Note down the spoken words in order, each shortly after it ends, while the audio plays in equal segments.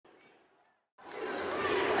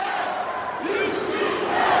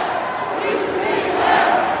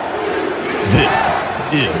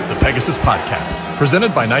Pegasus Podcast,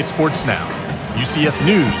 presented by Night Sports Now. UCF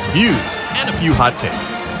news, views, and a few hot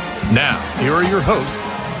takes. Now, here are your hosts,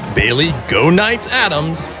 Bailey Go Knights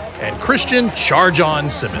Adams and Christian Charge On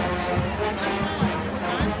Simmons.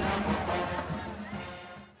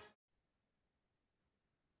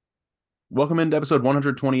 Welcome into episode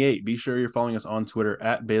 128. Be sure you're following us on Twitter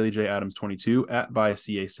at BaileyJAdams22, at by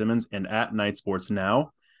CA Simmons, and at Night Sports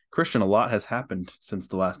Now. Christian, a lot has happened since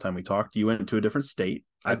the last time we talked. You went to a different state.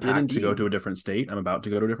 I did indeed. to go to a different state. I'm about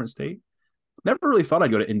to go to a different state. Never really thought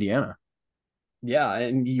I'd go to Indiana. Yeah,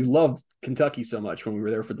 and you loved Kentucky so much when we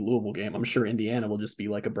were there for the Louisville game. I'm sure Indiana will just be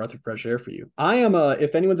like a breath of fresh air for you. I am,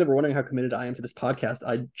 if anyone's ever wondering how committed I am to this podcast,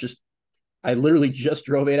 I literally just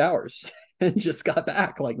drove 8 hours and just got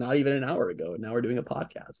back like not even an hour ago. And now we're doing a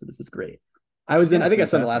podcast. So this is great. I think I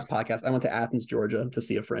said the last podcast, I went to Athens, Georgia to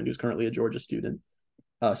see a friend who's currently a Georgia student.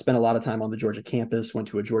 Spent a lot of time on the Georgia campus, went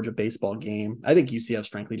to a Georgia baseball game. I think UCF's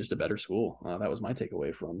frankly just a better school. That was my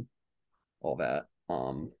takeaway from all that.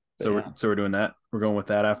 So we're doing that. We're going with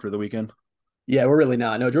that after the weekend. Yeah, we're really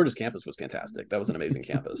not. No, Georgia's campus was fantastic. That was an amazing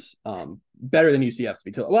campus. Better than UCF's to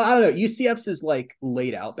be told. Well, I don't know. UCF's is like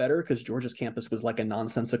laid out better because Georgia's campus was like a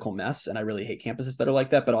nonsensical mess. And I really hate campuses that are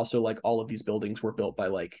like that. But also like all of these buildings were built by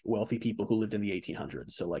like wealthy people who lived in the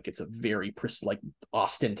 1800s. So like it's a very like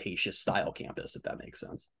ostentatious style campus, if that makes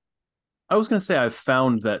sense. I was going to say I've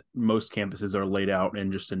found that most campuses are laid out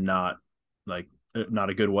in just not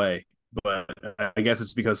a good way. But I guess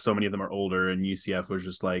it's because so many of them are older, and UCF was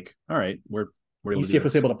just like, all right, we're UCF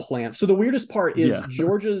was able to plant. So the weirdest part is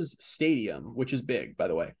Georgia's stadium, which is big, by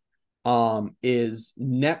the way, is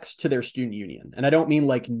next to their student union. And I don't mean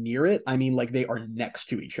like near it. I mean like they are next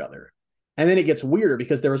to each other. And then it gets weirder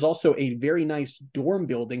because there is also a very nice dorm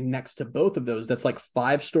building next to both of those that's like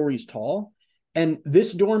 5 stories tall. And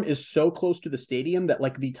this dorm is so close to the stadium that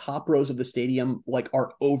like the top rows of the stadium like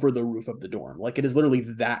are over the roof of the dorm. Like it is literally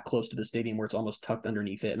that close to the stadium where it's almost tucked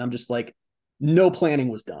underneath it. And I'm just like, no planning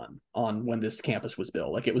was done on when this campus was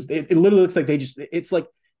built. Like it literally looks like it's like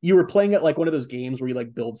you were playing at like one of those games where you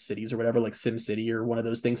like build cities or whatever, like Sim City or one of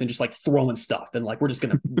those things, and just like throwing stuff and like, we're just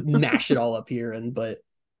going to mash it all up here. But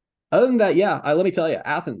other than that, let me tell you,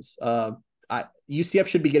 Athens, UCF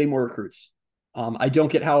should be getting more recruits. I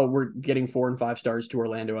don't get how we're getting 4 and 5 stars to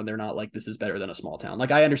Orlando and they're not like, this is better than a small town.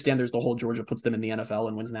 Like I understand there's the whole Georgia puts them in the NFL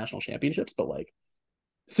and wins national championships, but like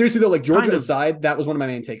seriously though, like Georgia aside, that was one of my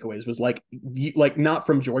main takeaways was like not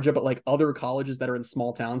from Georgia, but like other colleges that are in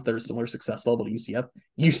small towns that are similar success level to UCF.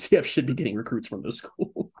 UCF should be getting recruits from those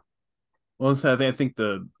schools. Well, so I think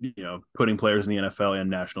the putting players in the NFL and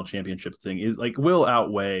national championships thing is like will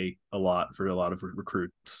outweigh a lot for a lot of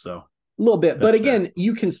recruits. So. A little bit, but again,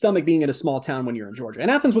 you can stomach being in a small town when you're in Georgia.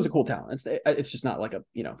 And Athens was a cool town. It's just not like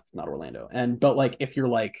it's not Orlando. But like if you're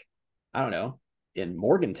like, I don't know, in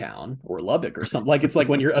Morgantown or Lubbock or something, like it's like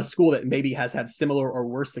when you're a school that maybe has had similar or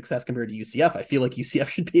worse success compared to UCF, I feel like UCF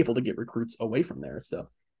should be able to get recruits away from there. So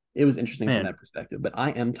it was interesting from that perspective, but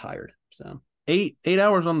I am tired. So 8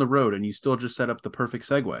 hours on the road and you still just set up the perfect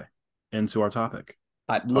segue into our topic.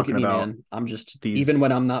 Look at me, man. I'm just, even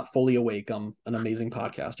when I'm not fully awake, I'm an amazing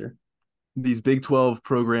podcaster. These Big 12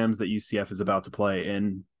 programs that UCF is about to play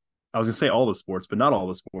in, I was going to say all the sports, but not all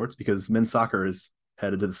the sports because men's soccer is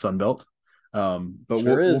headed to the Sun Belt. But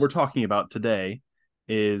what we're talking about today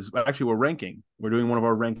is actually we're ranking. We're doing one of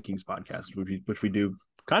our rankings podcasts, which we do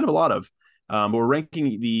kind of a lot of. But we're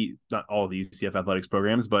ranking not all of the UCF athletics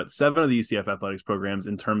programs, but 7 of the UCF athletics programs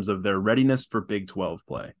in terms of their readiness for Big 12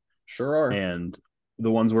 play. Sure are. And the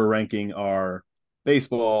ones we're ranking are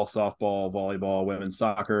baseball, softball, volleyball, women's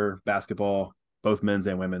soccer, basketball, both men's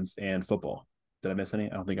and women's, and football. Did I miss any?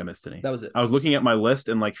 I don't think I missed any. That was it. I was looking at my list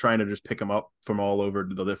and like trying to just pick them up from all over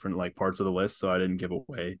the different like parts of the list, so I didn't give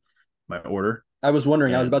away my order. I was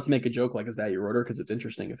wondering. I was about to make a joke like, is that your order? Because it's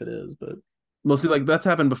interesting if it is, but mostly like that's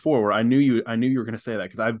happened before where I knew you were going to say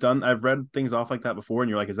that because I've read things off like that before, and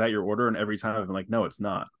you're like, is that your order? And every time I've been like, no, it's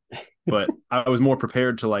not. But I was more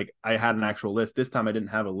prepared to like I had an actual list. This time I didn't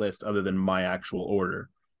have a list other than my actual order,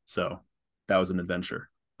 so that was an adventure.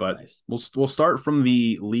 But nice. We'll start from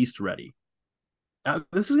the least ready.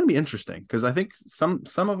 This is going to be interesting because I think some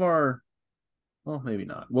of our, well, maybe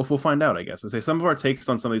not. We'll find out, I guess. I say some of our takes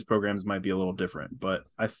on some of these programs might be a little different, but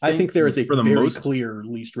I think there is a very clear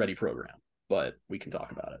least ready program, but we can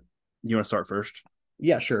talk about it. You want to start first?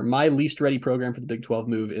 Yeah, sure. My least ready program for the Big 12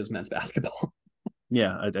 move is men's basketball.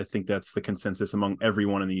 Yeah, I think that's the consensus among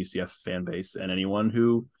everyone in the UCF fan base and anyone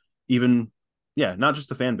who not just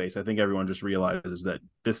the fan base. I think everyone just realizes that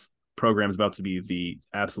this program is about to be the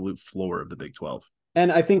absolute floor of the Big 12. And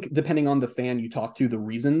I think depending on the fan you talk to, the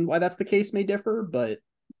reason why that's the case may differ. But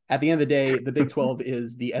at the end of the day, the Big 12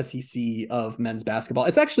 is the SEC of men's basketball.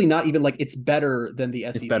 It's actually not even like it's better than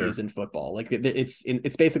the SEC is in football. Like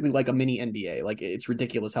it's basically like a mini NBA. Like it's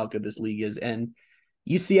ridiculous how good this league is. And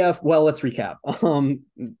UCF, well, let's recap.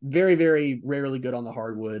 Very, very rarely good on the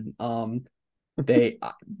hardwood. They,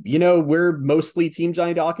 we're mostly Team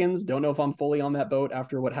Johnny Dawkins. Don't know if I'm fully on that boat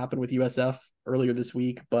after what happened with USF earlier this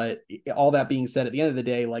week. But all that being said, at the end of the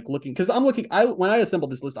day, like when I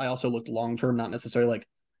assembled this list, I also looked long term, not necessarily like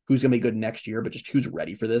who's going to be good next year, but just who's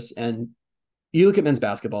ready for this. And you look at men's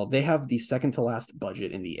basketball, they have the second to last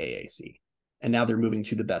budget in the AAC. And now they're moving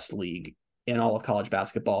to the best league in all of college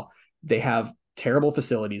basketball. They have terrible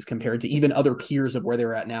facilities compared to even other peers of where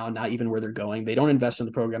they're at now, not even where they're going. They don't invest in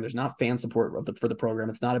the program. There's not fan support for the program.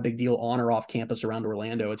 It's not a big deal on or off campus around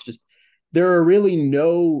Orlando. It's just, there are really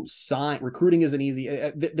no sign. Recruiting isn't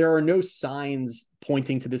easy. There are no signs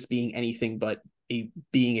pointing to this being anything but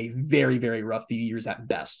being a very, very rough few years at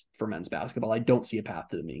best for men's basketball. I don't see a path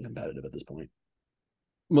to them being competitive at this point.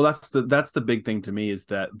 Well, that's the big thing to me, is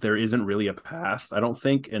that there isn't really a path, I don't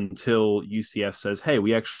think, until UCF says, hey,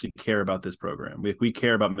 we actually care about this program. We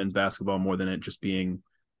care about men's basketball more than it just being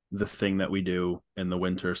the thing that we do in the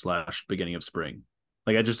winter / beginning of spring.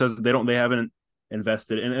 Like, it just doesn't, they haven't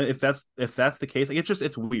invested. And if that's the case, like,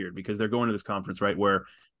 it's weird, because they're going to this conference, right, where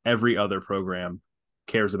every other program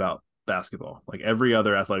cares about basketball. Like, every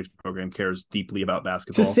other athletics program cares deeply about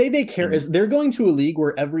basketball. To say they care is they're going to a league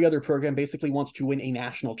where every other program basically wants to win a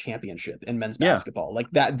national championship in men's basketball. Like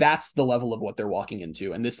that's the level of what they're walking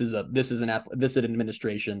into. And this is an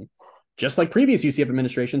administration, just like previous UCF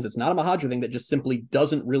administrations. It's not a Mahadra thing that just simply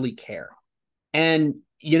doesn't really care. And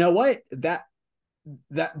you know what? That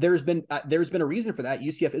there's been a reason for that.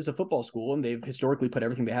 UCF is a football school, and they've historically put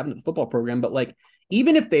everything they have into the football program. But like,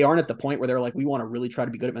 even if they aren't at the point where they're like, we want to really try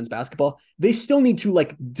to be good at men's basketball, they still need to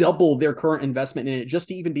like double their current investment in it just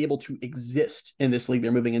to even be able to exist in this league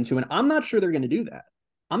they're moving into. And I'm not sure they're going to do that.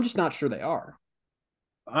 I'm just not sure they are.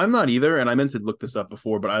 I'm not either. And I meant to look this up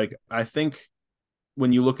before, but I think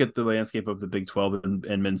when you look at the landscape of the Big 12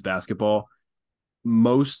 and men's basketball,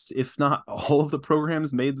 most, if not all, of the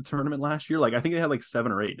programs made the tournament last year. Like, I think they had like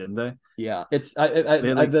 7 or 8, didn't they? Yeah, it's I'm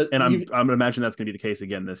gonna imagine that's gonna be the case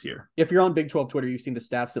again this year. If you're on Big 12 Twitter, you've seen the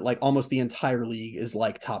stats that like almost the entire league is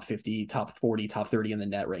like top 50, top 40, top 30 in the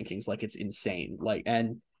net rankings. Like, it's insane. Like,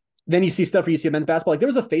 and then you see stuff for UCF men's basketball. Like, there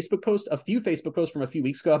was a few Facebook posts from a few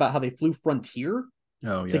weeks ago about how they flew Frontier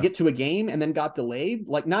to get to a game and then got delayed.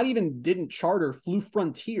 Like, not even didn't charter, flew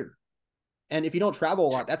Frontier. And if you don't travel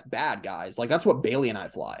a lot, that's bad, guys. Like, that's what Bailey and I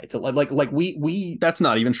fly. To like we. That's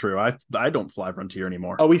not even true. I don't fly Frontier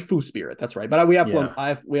anymore. Oh, we flew Spirit. That's right. But we have flown.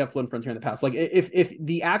 We have flown Frontier in the past. Like, if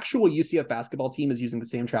the actual UCF basketball team is using the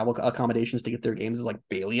same travel accommodations to get their games as like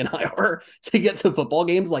Bailey and I are to get to football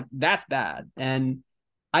games, like, that's bad. And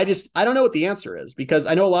I don't know what the answer is, because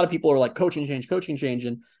I know a lot of people are like coaching change.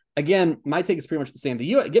 And again, my take is pretty much the same.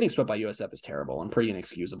 Getting swept by USF is terrible and pretty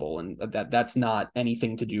inexcusable, and that's not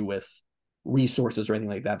anything to do with resources or anything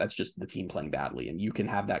like that. That's just the team playing badly, and you can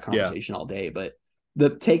have that conversation all day. But the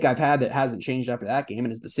take I've had that hasn't changed after that game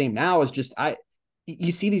and is the same now is just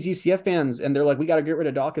you see these UCF fans and they're like, we got to get rid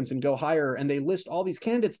of Dawkins and go higher, and they list all these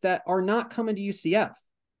candidates that are not coming to UCF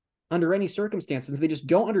under any circumstances. They just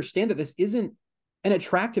don't understand that this isn't an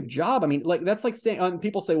attractive job. I mean, like, that's like saying,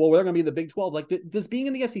 people say, well, we're going to be the Big 12. Like, does being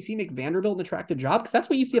in the SEC make Vanderbilt an attractive job? Because that's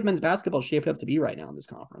what UCF men's basketball is shaped up to be right now in this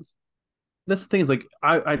conference. That's the thing, is like,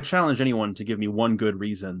 I challenge anyone to give me one good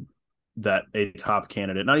reason that a top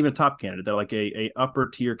candidate, not even a top candidate, that like a upper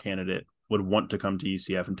tier candidate would want to come to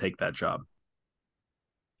UCF and take that job.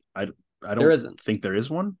 I don't think there is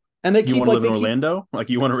one. And they you want to live in Orlando?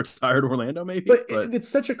 Like, you want to retire to Orlando, maybe? But it's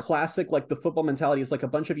such a classic, like, the football mentality is like a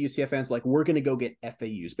bunch of UCF fans like, we're going to go get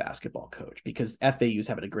FAU's basketball coach because FAU's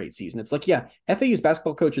having a great season. It's like, yeah, FAU's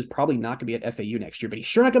basketball coach is probably not going to be at FAU next year, but he's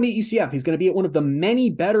sure not going to be at UCF. He's going to be at one of the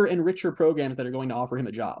many better and richer programs that are going to offer him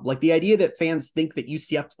a job. Like, the idea that fans think that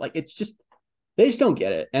UCF's like, it's just, they just don't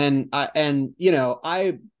get it. And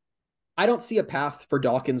I don't see a path for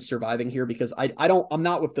Dawkins surviving here, because I'm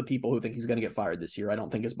not with the people who think he's going to get fired this year. I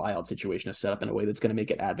don't think his buyout situation is set up in a way that's going to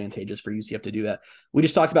make it advantageous for UCF to do that. We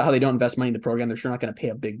just talked about how they don't invest money in the program. They're sure not going to pay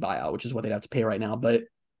a big buyout, which is what they'd have to pay right now. But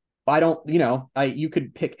you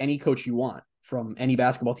could pick any coach you want from any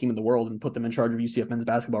basketball team in the world and put them in charge of UCF men's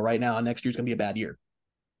basketball right now, and next year's going to be a bad year.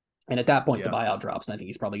 And at that point, the buyout drops, and I think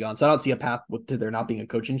he's probably gone. So I don't see a path to there not being a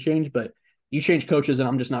coaching change, but you change coaches, and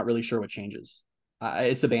I'm just not really sure what changes.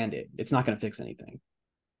 It's a Band-Aid. It's not going to fix anything.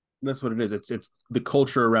 That's what it is. It's the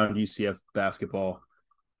culture around UCF basketball,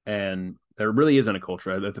 and There really isn't a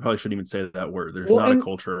culture. I probably shouldn't even say that word. There's Well, not a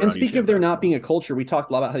culture around and speaking UCF of there not basketball. being a culture, we talked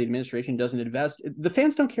a lot about how the administration doesn't invest. The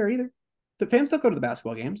fans don't care either. The fans don't go to the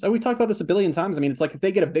basketball games. We talked about this a billion times. I mean, it's like if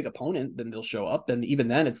they get a big opponent, then they'll show up. And even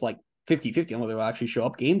then, it's like 50-50 on whether they'll actually show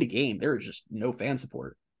up game to game. There is just no fan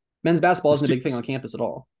support. Men's basketball isn't a big thing on campus at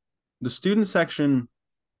all. The student section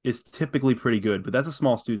is typically pretty good, but that's a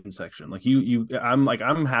small student section. Like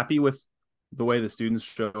I'm happy with the way the students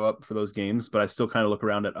show up for those games, but I still kind of look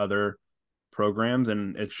around at other programs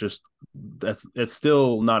and it's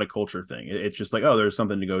still not a culture thing. It's just like, oh, there's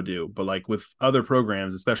something to go do. But like with other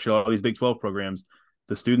programs, especially all these Big 12 programs,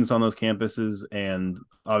 the students on those campuses and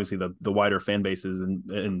obviously the wider fan bases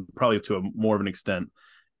and probably to a more of an extent,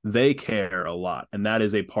 they care a lot. And that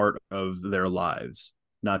is a part of their lives,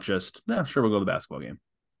 not just, sure, we'll go to the basketball game.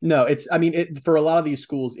 No, for a lot of these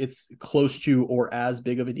schools, it's close to or as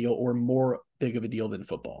big of a deal or more big of a deal than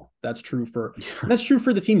football. That's true for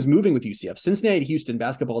the teams moving with UCF. Cincinnati, Houston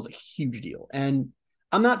basketball is a huge deal. And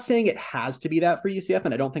I'm not saying it has to be that for UCF,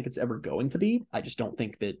 and I don't think it's ever going to be. I just don't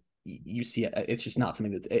think that UCF, it's just not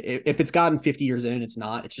something if it's gotten 50 years in,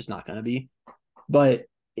 it's just not going to be. But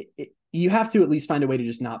you have to at least find a way to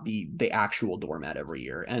just not be the actual doormat every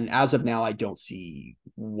year. And as of now, I don't see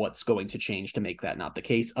what's going to change to make that not the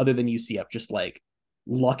case, other than UCF just like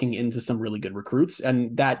lucking into some really good recruits.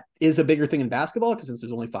 And that is a bigger thing in basketball because since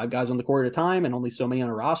there's only 5 guys on the court at a time and only so many on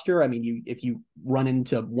a roster, I mean, if you run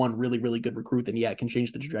into one really, really good recruit, then it can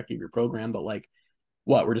change the trajectory of your program. But like,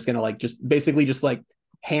 we're just going to like just basically just like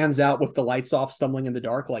hands out with the lights off, stumbling in the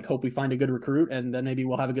dark, like hope we find a good recruit and then maybe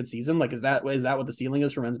we'll have a good season. Like, is that what the ceiling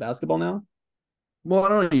is for men's basketball now? Well, I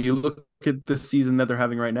don't know. You look at the season that they're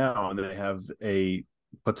having right now, and they have a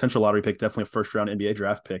potential lottery pick, definitely a first round NBA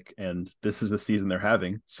draft pick, and this is the season they're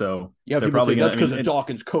having. So they're probably that's because of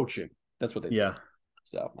Dawkins coaching. That's what they say.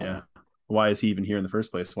 So why is he even here in the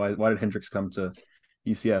first place? Why did Hendricks come to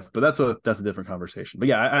UCF? But that's a different conversation.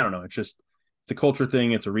 But I don't know. It's a culture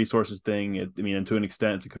thing. It's a resources thing. And to an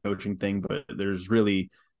extent, it's a coaching thing. But there's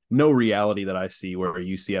really no reality that I see where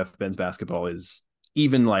UCF men's basketball is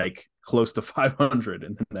even like close to 500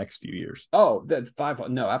 in the next few years. Oh, that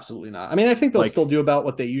 500? No, absolutely not. I mean, I think they'll still do about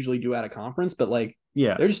what they usually do at a conference, but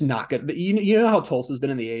they're just not good. But you know how Tulsa's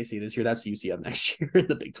been in the AAC this year? That's UCF next year in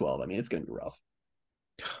the Big 12. I mean, it's going to be rough.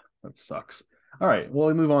 That sucks. All right. Well,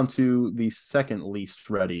 we move on to the second least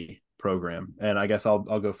ready program. And I guess I'll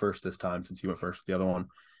go first this time since you went first with the other one.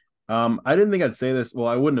 I didn't think I'd say this. Well,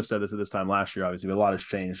 I wouldn't have said this at this time last year, obviously, but a lot has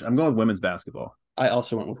changed. I'm going with women's basketball. I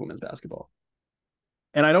also went with women's basketball.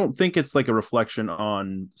 And I don't think it's like a reflection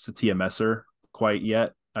on Satia Messer quite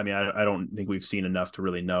yet. I mean, I don't think we've seen enough to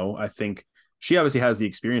really know. I think she obviously has the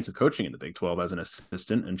experience of coaching in the Big 12 as an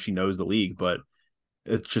assistant, and she knows the league, but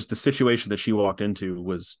it's just the situation that she walked into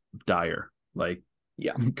was dire. Like,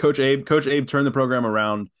 Coach Abe turned the program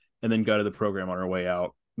around and then gutted the program on her way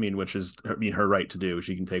out. I mean, which is her right to do.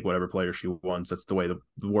 She can take whatever player she wants. That's the way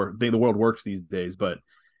the world works these days. But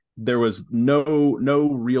there was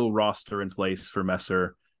no real roster in place for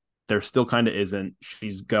Messer. There still kind of isn't.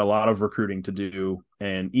 She's got a lot of recruiting to do.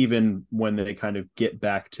 And even when they kind of get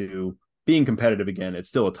back to being competitive again, it's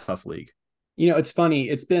still a tough league. It's funny.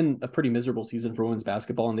 It's been a pretty miserable season for women's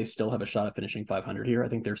basketball, and they still have a shot at finishing 500 here. I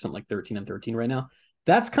think they're something like 13-13 right now.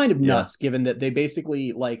 That's kind of nuts, given that they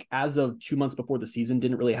basically, like, as of 2 months before the season,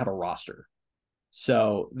 didn't really have a roster.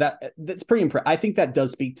 So that's pretty impressive. I think that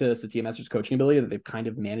does speak to Satia Messer's coaching ability, that they've kind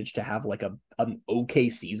of managed to have like an okay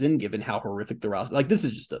season, given how horrific the roster. Like, this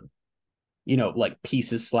is just a, like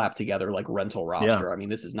pieces slapped together, like rental roster. Yeah. I mean,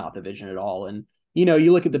 this is not the vision at all. And,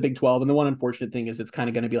 you look at the Big 12, and the one unfortunate thing is it's kind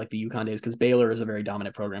of going to be like the UConn days, because Baylor is a very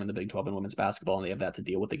dominant program in the Big 12 in women's basketball, and they have that to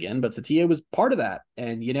deal with again. But Satia was part of that.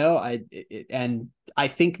 And, I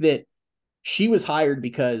think that she was hired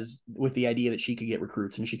because with the idea that she could get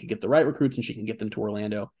recruits, and she could get the right recruits, and she can get them to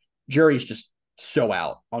Orlando. Jury's just so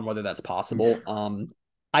out on whether that's possible.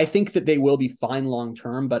 I think that they will be fine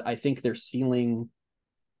long-term, but I think their ceiling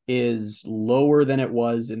is lower than it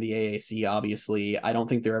was in the AAC. Obviously, I don't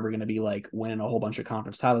think they're ever going to be like winning a whole bunch of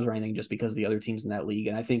conference titles or anything just because the other teams in that league.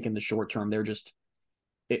 And I think in the short term,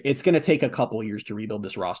 it's going to take a couple years to rebuild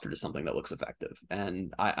this roster to something that looks effective.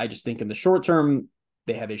 And I just think in the short term,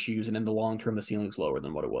 they have issues, and in the long term, the ceiling's lower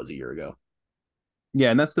than what it was a year ago. Yeah,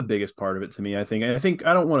 and that's the biggest part of it to me. I think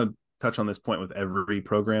I don't want to touch on this point with every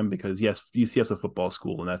program, because yes, UCF's a football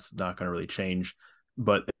school, and that's not going to really change.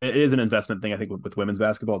 But it is an investment thing, I think, with women's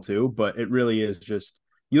basketball too. But it really is just,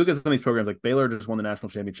 you look at some of these programs, like Baylor just won the national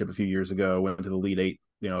championship a few years ago, went to the Elite Eight,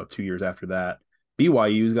 2 years after that.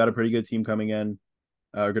 BYU's got a pretty good team coming in,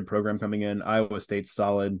 a good program coming in. Iowa State's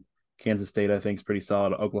solid. Kansas State, I think, is pretty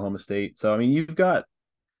solid. Oklahoma State. So, I mean, you've got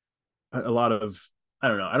a lot of, I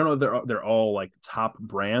don't know. I don't know if they're all like top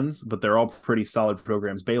brands, but they're all pretty solid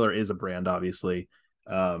programs. Baylor is a brand, obviously.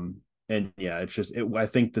 And yeah, I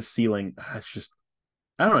think the ceiling, it's just,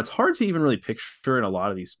 I don't know. It's hard to even really picture in a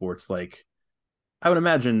lot of these sports. Like, I would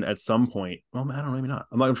imagine at some point, well, I don't know, maybe not.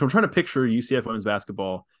 I'm trying to picture UCF women's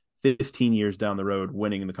basketball 15 years down the road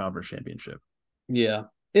winning the conference championship. Yeah.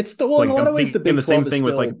 It's the, well, in a lot of ways, the Big 12 the same thing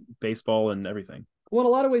still, with like baseball and everything. Well, in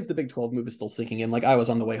a lot of ways, the Big 12 move is still sinking in. Like, I was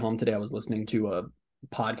on the way home today, I was listening to a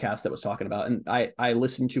podcast that was talking about, and I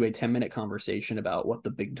listened to a 10-minute conversation about what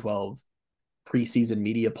the Big 12 preseason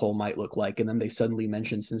media poll might look like. And then they suddenly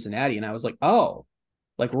mentioned Cincinnati. And I was like, oh,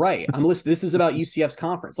 like, right. I'm listening. This is about UCF's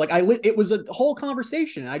conference. Like, it was a whole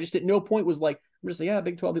conversation. And I just at no point was like, I'm just like, yeah,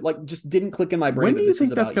 Big 12, like, just didn't click in my brain. When do you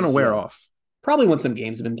think that's going to wear off? Probably when some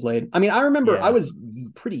games have been played. I mean, I remember I was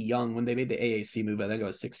pretty young when they made the AAC move. I think I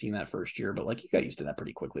was 16 that first year, but like, you got used to that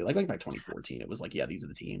pretty quickly. Like by 2014, it was like, yeah, these are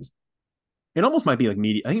the temes. It almost might be like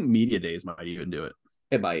media. I think media days might even do it.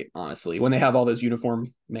 It might, honestly, when they have all those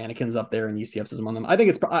uniform mannequins up there and UCF's is among them.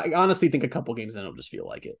 I honestly think a couple games in it'll just feel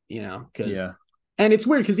like it, you know? And it's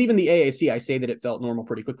weird because even the AAC, I say that it felt normal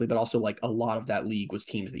pretty quickly, but also like a lot of that league was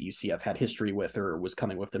teams that UCF had history with or was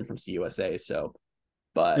coming with them from CUSA. So,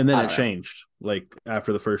 and then it changed. Like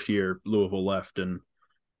after the first year, Louisville left and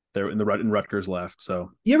Rutgers left.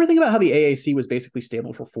 So you ever think about how the AAC was basically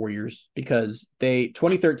stable for 4 years? Because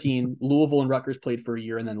 2013, Louisville and Rutgers played for a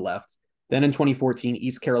year and then left. Then in 2014,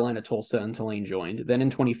 East Carolina, Tulsa, and Tulane joined. Then in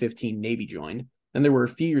 2015, Navy joined. Then there were a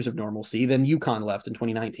few years of normalcy. Then UConn left in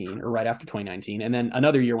 2019 or right after 2019. And then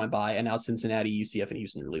another year went by and now Cincinnati, UCF, and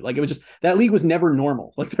Houston are league. Like it was just, that league was never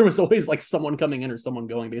normal. Like there was always like someone coming in or someone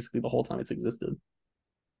going basically the whole time it's existed.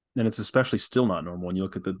 And it's especially still not normal when you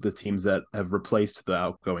look at the teams that have replaced the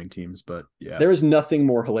outgoing teams. But yeah, there is nothing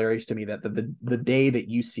more hilarious to me that the day that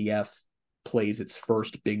UCF plays its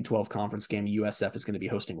first Big 12 conference game, USF is going to be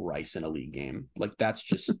hosting Rice in a league game. Like that's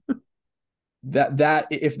just that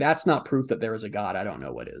if that's not proof that there is a God, I don't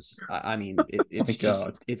know what is. I mean,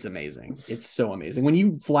 it's amazing. It's so amazing. When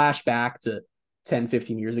you flash back to 10,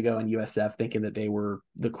 15 years ago in USF thinking that they were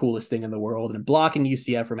the coolest thing in the world and blocking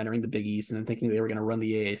UCF from entering the Big East and then thinking they were going to run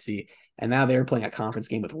the AAC. And now they're playing a conference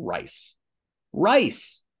game with Rice,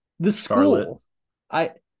 the school.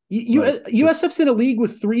 USF's in a league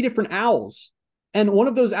with 3 different Owls. And one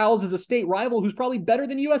of those Owls is a state rival who's probably better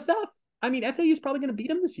than USF. I mean, FAU is probably going to beat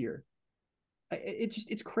them this year.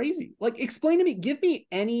 It's crazy. Like, explain to me, give me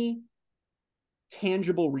any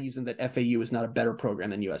tangible reason that FAU is not a better program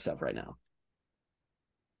than USF right now.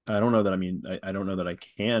 I don't know that. I mean, I don't know that I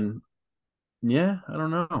can. Yeah, I don't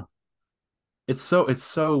know. It's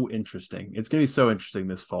so interesting. It's going to be so interesting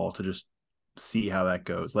this fall to just see how that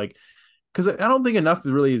goes. Like, because I don't think enough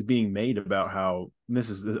really is being made about how I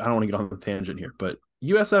don't want to get on the tangent here, but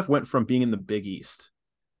USF went from being in the Big East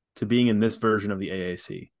to being in this version of the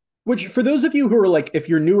AAC. Which, for those of you who are like, if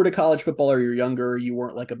you're newer to college football or you're younger, you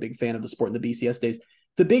weren't like a big fan of the sport in the BCS days,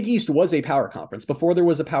 the Big East was a power conference. Before there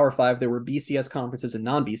was a Power 5, there were BCS conferences and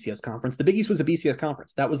non-BCS conference. The Big East was a BCS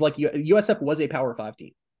conference. That was like USF was a Power 5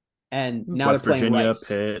 team. And now West they're playing Virginia, Rice.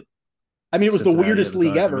 Pitt, I mean, it was Cincinnati the weirdest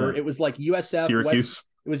league ever. Yeah. It was like USF, Syracuse.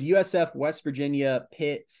 It was USF, West Virginia,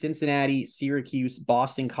 Pitt, Cincinnati, Syracuse,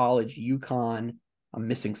 Boston College, UConn. I'm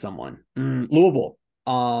missing someone. Louisville,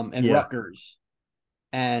 and Rutgers,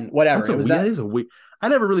 and whatever. That is a weird. I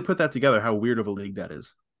never really put that together. How weird of a league that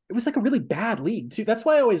is. It was like a really bad league too. That's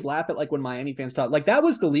why I always laugh at like when Miami fans talk. Like that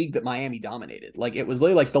was the league that Miami dominated. Like it was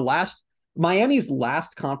literally like Miami's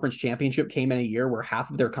last conference championship came in a year where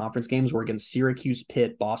half of their conference games were against Syracuse,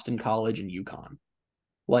 Pitt, Boston College, and UConn.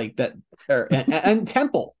 Like that, and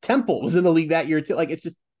Temple was in the league that year too. Like it's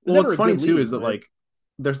just. What's funny too is that like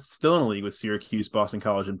they're still in a league with Syracuse, Boston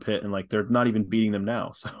College, and Pitt, and like they're not even beating them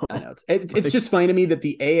now. So I know it's just funny to me that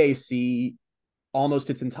the AAC, almost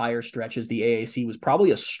its entire stretch as the AAC, was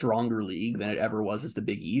probably a stronger league than it ever was as the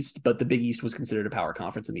Big East, but the Big East was considered a power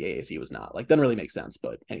conference and the AAC was not. Like, doesn't really make sense.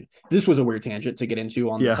 But anyway, this was a weird tangent to get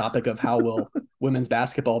into on the topic of how will women's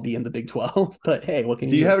basketball be in the Big 12. But hey, what can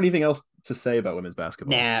you do? You have anything else to say about women's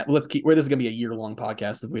basketball? Nah, let's keep. This is gonna be a year-long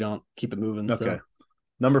podcast if we don't keep it moving. Okay, so.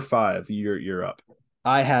 Number 5, you're up.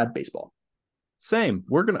 I had baseball. Same.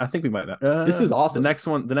 I think we might. This is awesome.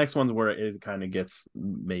 The next one's where it kind of gets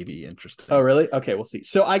maybe interesting. Oh, really? Okay, we'll see.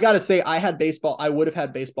 So I got to say, I had baseball. I would have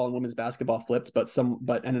had baseball and women's basketball flipped, but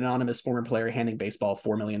an anonymous former player handing baseball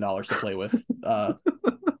 $4 million to play with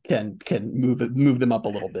can move them up a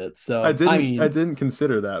little bit. So I didn't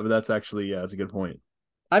consider that, but that's actually it's a good point.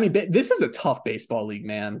 I mean, this is a tough baseball league,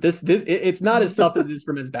 man. It's not as tough as it is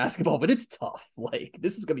for men's basketball, but it's tough. Like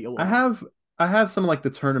this is gonna be a little. I have some like the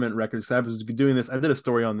tournament records. I was doing this. I did a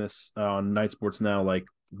story on this on Night Sports Now, like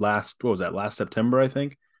last September, I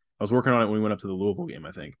think. I was working on it when we went up to the Louisville game,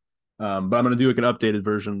 I think. But I'm going to do like an updated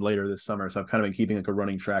version later this summer. So I've kind of been keeping like a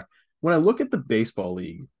running track. When I look at the baseball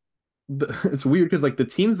league, it's weird because like the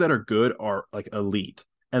teams that are good are like elite,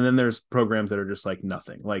 and then there's programs that are just like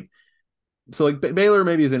nothing. Like so, like Baylor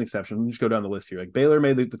maybe is an exception. Let me just go down the list here. Like Baylor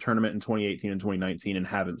made the tournament in 2018 and 2019 and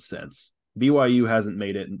haven't since. BYU hasn't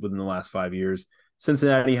made it within the last 5 years.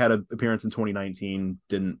 Cincinnati had an appearance in 2019,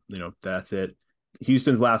 didn't, that's it.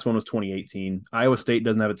 Houston's last one was 2018. Iowa State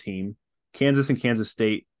doesn't have a team. Kansas and Kansas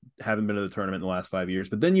State haven't been to the tournament in the last 5 years.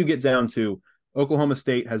 But then you get down to Oklahoma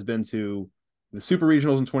State has been to the Super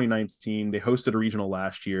Regionals in 2019. They hosted a regional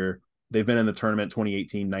last year. They've been in the tournament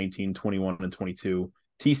 2018, 19, 21, and 22.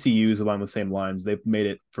 TCU's along the same lines. They've made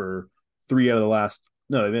it for they made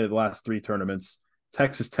it the last three tournaments.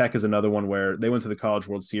 Texas Tech is another one where they went to the College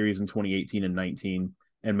World Series in 2018 and 19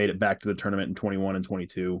 and made it back to the tournament in 21 and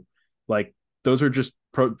 22. Like those are just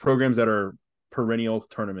programs that are perennial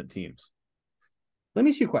tournament teams. Let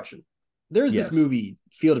me ask you a question. There's this movie,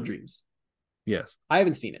 Field of Dreams. Yes. I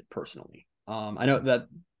haven't seen it personally. I know that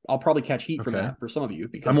I'll probably catch heat from that for some of you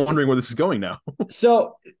because I'm wondering where this is going now.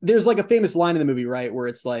 So there's like a famous line in the movie, right, where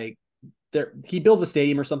it's like he builds a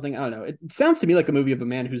stadium or something. I don't know. It sounds to me like a movie of a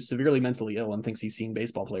man who's severely mentally ill and thinks he's seen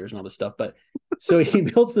baseball players and all this stuff. But so he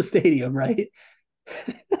builds the stadium, right?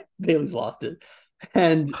 Bailey's lost it.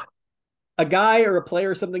 And a guy or a player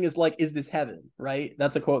or something is like, "Is this heaven?" Right?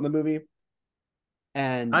 That's a quote in the movie.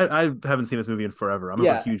 And I haven't seen this movie in forever. I'm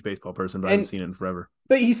a huge baseball person, but I haven't seen it in forever.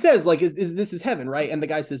 But he says, like, is this is heaven, right? And the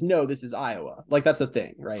guy says, "No, this is Iowa." Like, that's a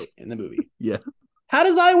thing, right? In the movie. Yeah. How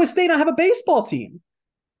does Iowa State not have a baseball team?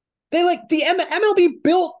 They the MLB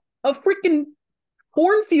built a freaking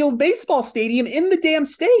cornfield baseball stadium in the damn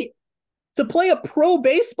state to play a pro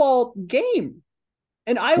baseball game.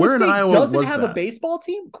 And Iowa State doesn't have a baseball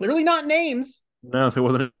team? Clearly not names. No, so it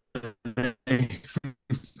wasn't.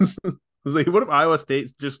 Was like, what if Iowa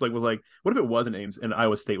State just like was like, what if it wasn't Ames and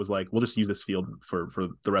Iowa State was like, we'll just use this field for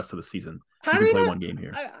the rest of the season. How do they play one game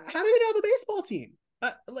here? How do they not have a baseball team?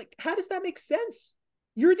 Like, how does that make sense?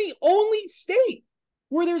 You're the only state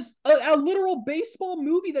where there's a literal baseball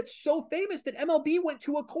movie that's so famous that MLB went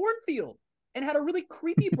to a cornfield and had a really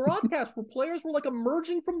creepy broadcast where players were like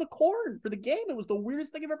emerging from the corn for the game. It was the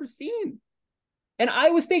weirdest thing I've ever seen. And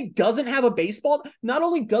Iowa State doesn't have a baseball. Not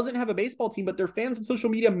only doesn't have a baseball team, but their fans on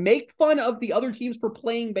social media make fun of the other teams for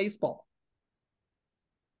playing baseball.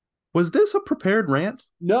 Was this a prepared rant?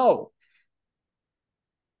 No.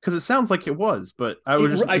 Because it sounds like it was, but I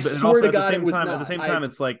swear to God, it was not. At the same time,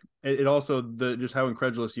 it's like it also just how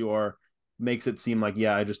incredulous you are makes it seem like,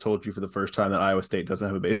 yeah, I just told you for the first time that Iowa State doesn't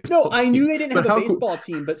have a baseball team. No, I knew they didn't have a baseball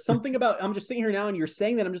team, but something about, I'm just sitting here now and you're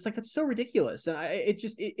saying that, I'm just like, that's so ridiculous. And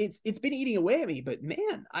it's been eating away at me, but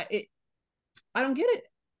man, I don't get it.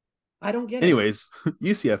 I don't get it. Anyways,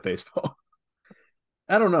 UCF baseball.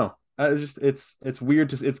 I don't know. It's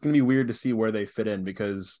weird. It's going to be weird to see where they fit in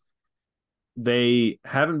because they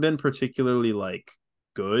haven't been particularly like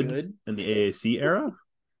good in the AAC era.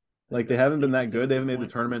 Like they haven't been that good. They haven't made the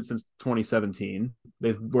tournament since 2017.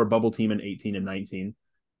 They were a bubble team in 18 and 19.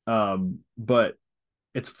 But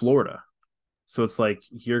it's Florida. So it's like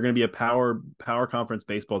you're going to be a power conference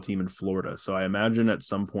baseball team in Florida. So I imagine at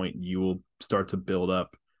some point you will start to build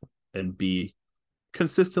up and be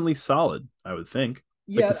consistently solid, I would think.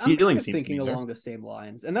 Yeah, like the ceiling I'm kind of thinking along the same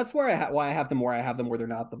lines. And that's where why I have them where I have them where they're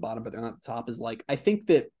not at the bottom, but they're not at the top is like, I think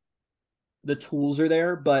that the tools are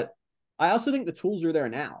there, but I also think the tools are there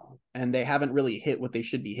now and they haven't really hit what they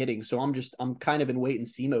should be hitting. So I'm kind of in wait and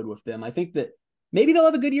see mode with them. I think that maybe they'll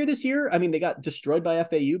have a good year this year. I mean, they got destroyed by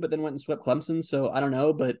FAU, but then went and swept Clemson. So I don't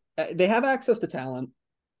know, but they have access to talent.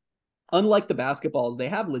 Unlike the basketballs, they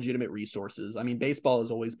have legitimate resources. I mean, baseball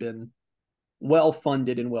has always been well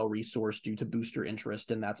funded and well resourced due to booster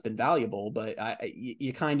interest, and that's been valuable. But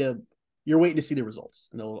you're waiting to see the results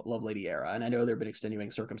in the Lovelady era. And I know there have been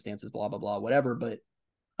extenuating circumstances, blah, blah, blah, whatever, but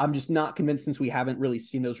I'm just not convinced since we haven't really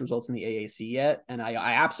seen those results in the AAC yet. And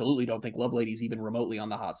I absolutely don't think Lovelady's even remotely on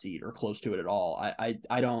the hot seat or close to it at all.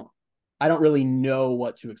 I don't really know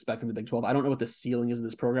what to expect in the Big 12. I don't know what the ceiling is of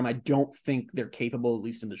this program. I don't think they're capable, at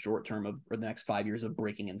least in the short term or the next 5 years, of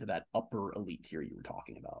breaking into that upper elite tier you were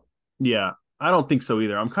talking about. Yeah, I don't think so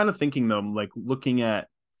either. I'm kind of thinking though, like looking at,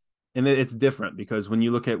 and it's different because when you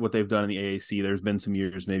look at what they've done in the AAC, there's been some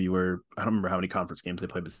years maybe where I don't remember how many conference games they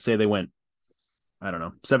played, but say they went, I don't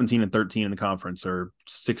know, 17 and 13 in the conference or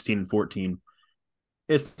 16 and 14.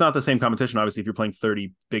 It's not the same competition. Obviously, if you're playing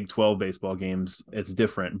 30 Big 12 baseball games, it's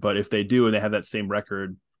different. But if they do and they have that same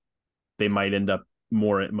record, they might end up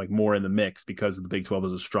more in the mix because the Big 12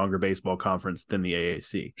 is a stronger baseball conference than the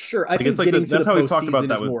AAC. Sure, I think getting to the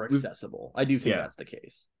postseason is more accessible. I do think that's the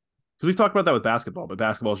case. Because we've talked about that with basketball, but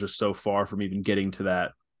basketball is just so far from even getting to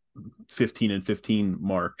that 15-15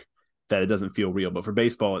 mark that it doesn't feel real. But for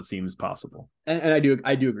baseball, it seems possible. And I do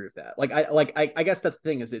agree with that. I guess that's the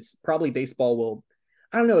thing is it's probably baseball will.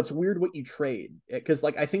 I don't know. It's weird what you trade because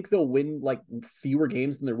I think they'll win fewer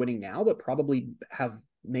games than they're winning now, but probably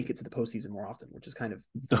make it to the postseason more often, which is kind of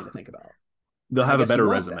fun to think about. They'll have a better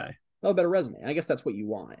resume. They'll have a better resume. And I guess that's what you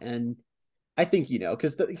want. And I think,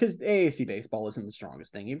 because AAC baseball isn't the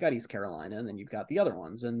strongest thing. You've got East Carolina and then you've got the other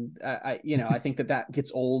ones. And I think that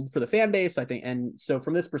gets old for the fan base, I think. And so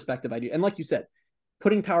from this perspective, I do. And like you said,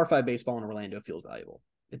 putting Power 5 baseball in Orlando feels valuable.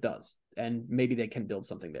 It does. And maybe they can build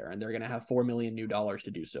something there and they're going to have $4 million new dollars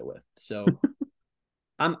to do so with. So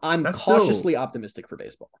I'm cautiously optimistic for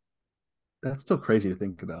baseball. That's still crazy to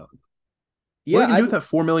think about. Yeah, what do you do with that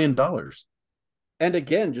 $4 million? And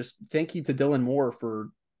again, just thank you to Dylan Moore for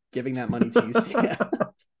giving that money to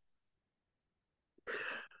UCF.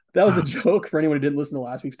 That was a joke for anyone who didn't listen to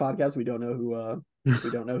last week's podcast. We don't know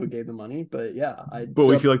who gave the money, but yeah.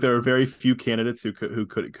 We feel like there are very few candidates who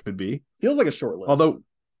could be. Feels like a short list. Although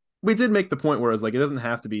we did make the point where it's it doesn't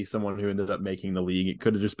have to be someone who ended up making the league. It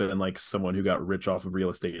could have just been someone who got rich off of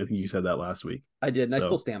real estate. I think you said that last week. I did, and I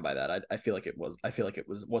still stand by that. I feel like it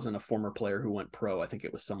wasn't a former player who went pro. I think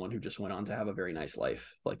it was someone who just went on to have a very nice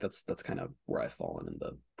life. That's kind of where I've fallen in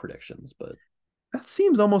the predictions, but that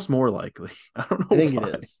seems almost more likely. I don't know. I think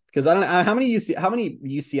it is because I don't know how many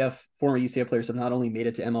former UCF players have not only made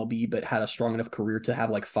it to MLB but had a strong enough career to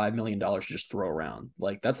have $5 million to just throw around.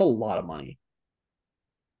 That's a lot of money.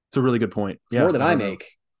 It's a really good point. It's more than I make.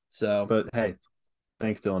 So, but hey,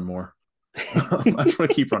 thanks, Dylan Moore. I just want to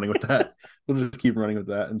keep running with that. We'll just keep running with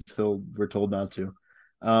that until we're told not to.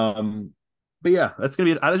 But yeah, that's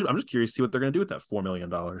gonna be. I'm just curious to see what they're gonna do with that $4 million.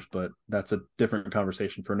 But that's a different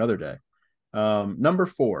conversation for another day. Number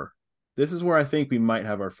 4. This is where I think we might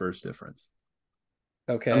have our first difference.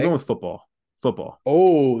 Okay, I'm going with football. Football.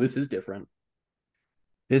 Oh, this is different.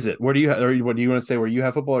 Is it? Where do you or what do you want to say? Where you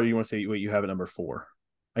have football, or do you want to say what you have at number 4?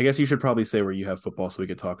 I guess you should probably say where you have football so we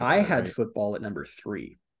could talk about I had football at number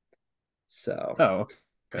 3. So. Oh,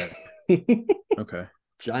 okay. Okay.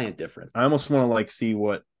 Giant difference. I almost want to see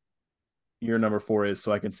what your number 4 is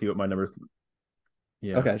so I can see what my number.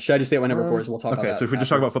 Yeah. Okay. Should I just say what my number 4 is? We'll talk about that. Okay. So if we just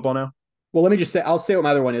talk about football now? Well, let me just say, I'll say what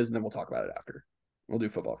my other one is and then we'll talk about it after. We'll do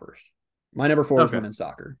football first. My number 4 is women's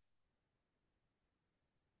soccer.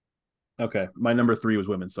 Okay. My number 3 was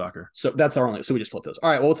women's soccer. So that's our only. So we just flip those. All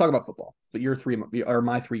right. Well, we'll talk about football. But your 3 or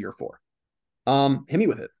my 3, your 4. Hit me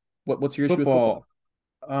with it. What's your issue with football?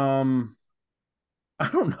 I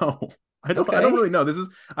don't know. I don't really know.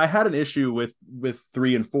 I had an issue with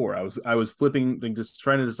 3 and 4. I was flipping, just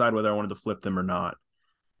trying to decide whether I wanted to flip them or not,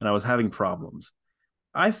 and I was having problems.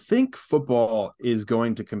 I think football is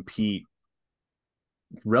going to compete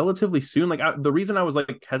relatively soon. The reason I was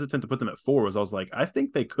hesitant to put them at 4 was I was I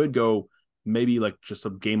think they could go maybe just a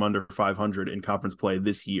game under 500 in conference play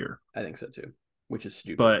this year. I think so too, which is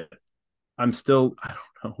stupid. But I'm still, I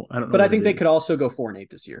don't know. But I think they could also go 4-8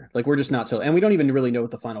 this year. We're just not and we don't even really know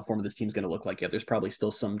what the final form of this team's going to look like yet. There's probably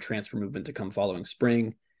still some transfer movement to come following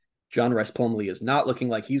spring. John Rice Plumlee is not looking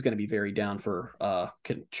like he's going to be very down for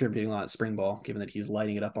contributing a lot at spring ball, given that he's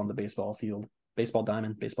lighting it up on the baseball field, baseball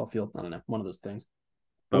diamond, baseball field. I don't know, one of those things.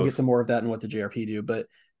 We'll get to more of that and what the JRP do, but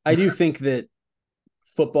I do think that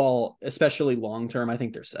football, especially long term, I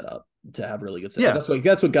think they're set up to have really good setup. Yeah.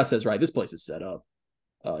 That's what Gus says, right? This place is set up.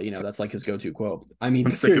 That's his go-to quote. I mean,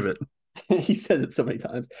 I'm sick of it. He says it so many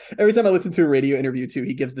times. Every time I listen to a radio interview too,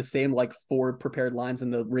 he gives the same 4 prepared lines,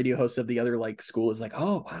 and the radio host of the other school is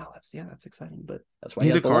oh wow, that's exciting. But that's why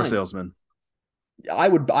he's a car salesman. I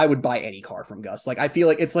would buy any car from Gus. I feel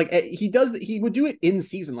like it's he would do it in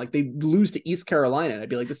season. They lose to East Carolina, and I'd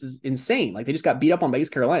be like, this is insane. They just got beat up on by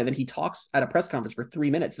East Carolina. And then he talks at a press conference for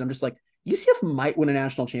 3 minutes, and I'm just UCF might win a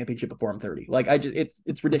national championship before I'm 30.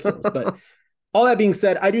 It's ridiculous. But all that being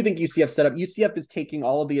said, I do think UCF set up. UCF is taking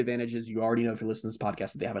all of the advantages you already know if you're listening to this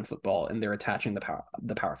podcast that they have in football, and they're attaching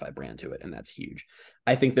the Power 5 brand to it, and that's huge.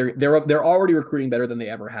 I think they're already recruiting better than they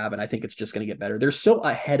ever have, and I think it's just going to get better. They're so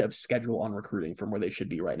ahead of schedule on recruiting from where they should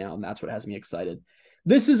be right now, and that's what has me excited.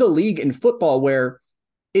 This is a league in football where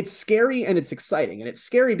it's scary and it's exciting, and it's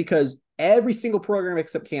scary because every single program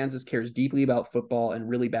except Kansas cares deeply about football and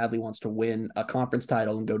really badly wants to win a conference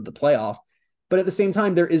title and go to the playoff. But at the same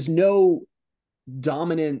time, there is no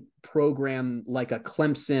dominant program like a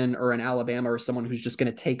Clemson or an Alabama or someone who's just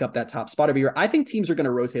going to take up that top spot every year. I think teams are going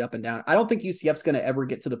to rotate up and down. I don't think UCF's going to ever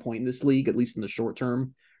get to the point in this league, at least in the short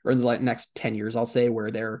term, or in the next 10 years, I'll say,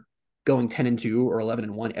 where they're going 10-2 or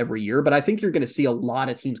 11-1 every year. But I think you're going to see a lot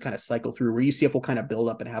of teams kind of cycle through where UCF will kind of build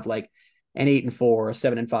up and have like an 8-4,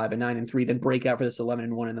 a 7-5, a 9-3, then break out for this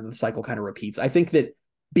 11-1, and then the cycle kind of repeats. I think that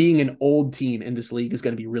being an old team in this league is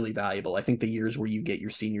going to be really valuable. I think the years where you get your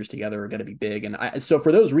seniors together are going to be big. And so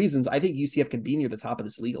for those reasons, I think UCF can be near the top of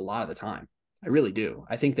this league a lot of the time. I really do.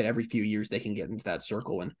 I think that every few years they can get into that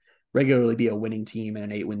circle and regularly be a winning team and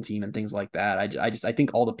an 8-win team and things like that. I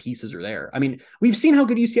think all the pieces are there. I mean, we've seen how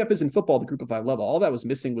good UCF is in football, the group of 5 level. All that was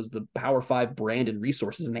missing was the Power 5 brand and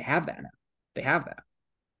resources, and they have that now. They have that.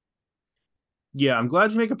 Yeah, I'm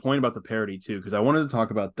glad you make a point about the parity too, because I wanted to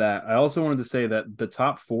talk about that. I also wanted to say that the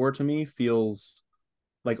top 4 to me feels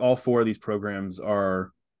like all 4 of these programs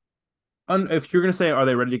are, if you're going to say, are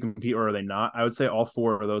they ready to compete or are they not? I would say all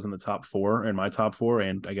 4 of those in the top 4 and my top 4,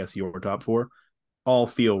 and I guess your top 4, all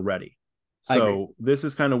feel ready. So this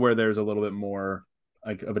is kind of where there's a little bit more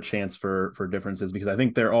like of a chance for differences, because I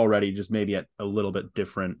think they're already just maybe at a little bit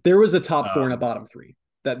different. There was a top 4 and a bottom 3.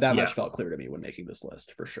 That yeah. much felt clear to me when making this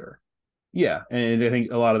list, for sure. Yeah, and I think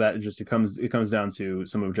a lot of that just it comes down to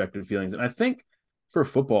some objective feelings. And I think for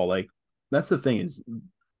football, like that's the thing, is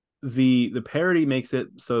the parity makes it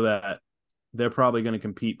so that they're probably going to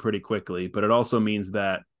compete pretty quickly, but it also means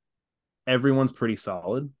that everyone's pretty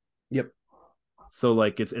solid. Yep. So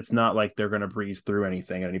like it's not like they're going to breeze through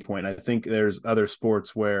anything at any point. I think there's other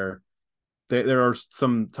sports where there are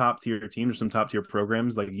some top tier teams or some top tier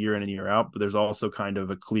programs like year in and year out, but there's also kind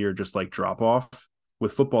of a clear just like drop off.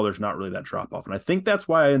 With football, there's not really that drop off, and I think that's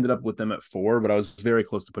why I ended up with them at 4. But I was very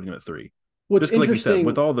close to putting them at 3. What's just interesting, like you said,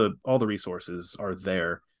 with all the resources are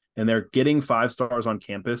there, and they're getting 5 stars on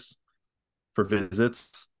campus for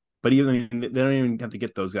visits. But even they don't even have to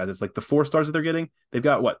get those guys. It's like the 4 stars that they're getting. They've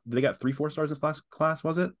got what? They got 3 4 stars in this class.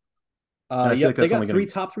 Was it? Yeah, like they got 3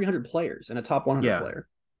 top 300 players and a top 100 player.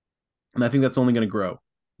 And I think that's only going to grow.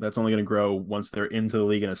 That's only going to grow once they're into the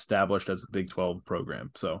league and established as a Big 12 program.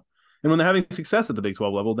 So. And when they're having success at the Big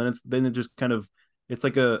 12 level, then it just kind of, it's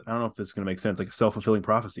like I don't know if this is going to make sense, like a self-fulfilling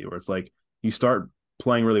prophecy where it's like you start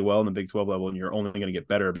playing really well in the Big 12 level and you're only going to get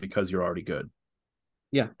better because you're already good.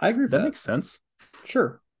 Yeah, I agree with that. That makes sense.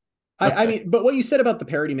 Sure. Okay. I mean, but what you said about the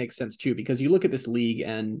parity makes sense too, because you look at this league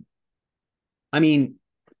and I mean,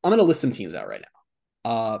 I'm going to list some teams out right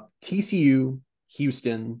now. TCU,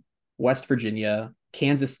 Houston, West Virginia,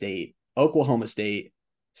 Kansas State, Oklahoma State,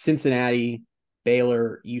 Cincinnati,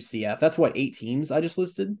 Baylor, UCF. That's what, 8 teams I just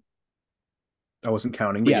listed? I wasn't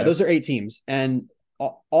counting. Yeah, yes. Those are 8 teams. And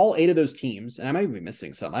all 8 of those teams, and I might be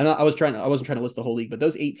missing some. I wasn't trying to list the whole league, but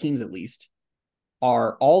those 8 teams at least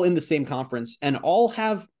are all in the same conference and all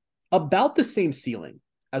have about the same ceiling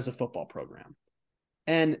as a football program.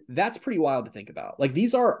 And that's pretty wild to think about. Like,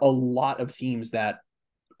 these are a lot of teams that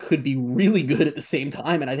could be really good at the same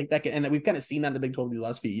time. And I think and we've kind of seen that in the Big 12 these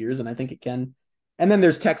last few years. And I think it can. And then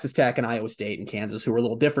there's Texas Tech and Iowa State and Kansas, who are a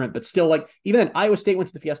little different, but still, like, even then, Iowa State went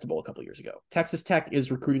to the Fiesta Bowl a couple of years ago. Texas Tech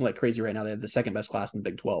is recruiting like crazy right now. They have the 2nd best class in the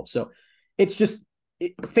Big 12. So it's just,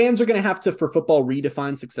 fans are going to have to, for football,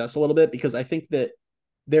 redefine success a little bit, because I think that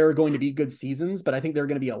there are going to be good seasons, but I think there are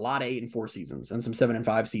going to be a lot of 8-4 seasons and some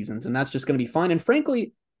 7-5 seasons. And that's just going to be fine. And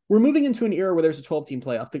frankly, we're moving into an era where there's a 12-team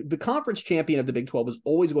playoff. The conference champion of the Big 12 is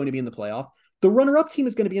always going to be in the playoff. The runner-up team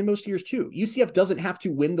is going to be in most years too. UCF doesn't have to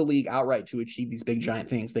win the league outright to achieve these big giant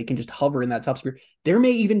things. They can just hover in that top sphere. There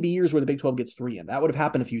may even be years where the Big 12 gets 3 in. That would have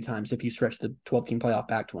happened a few times if you stretch the 12-team playoff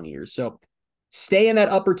back 20 years. So stay in that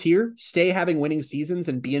upper tier, stay having winning seasons,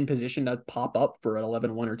 and be in position to pop up for an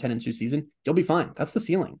 11-1 or 10-2 season. You'll be fine. That's the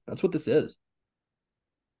ceiling. That's what this is.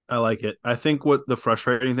 I like it. I think what the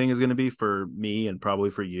frustrating thing is going to be for me and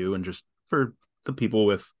probably for you and just for the people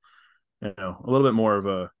with, a little bit more of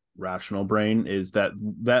a rational brain is that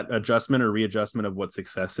adjustment or readjustment of what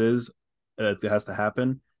success is, it has to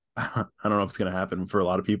happen. I don't know if it's going to happen for a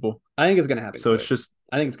lot of people. I think it's going to happen. So quick. It's just,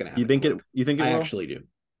 I think it's going to happen. You think it I will? actually do.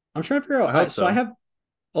 I'm trying to figure out. So I have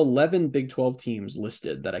 11 Big 12 teams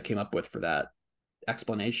listed that I came up with for that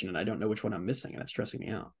explanation, and I don't know which one I'm missing, and it's stressing me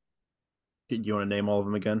out. Do you want to name all of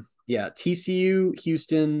them again? Yeah, TCU,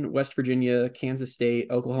 Houston, West Virginia, Kansas State,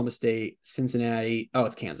 Oklahoma State, Cincinnati. Oh,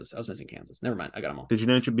 it's Kansas. I was missing Kansas. Never mind. I got them all. Did you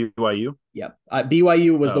mention BYU? Yeah.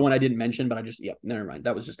 BYU was the one I didn't mention, but never mind.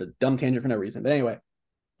 That was just a dumb tangent for no reason. But anyway,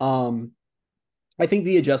 I think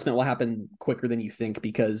the adjustment will happen quicker than you think,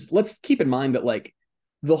 because let's keep in mind that, like,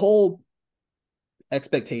 the whole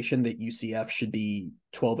expectation that UCF should be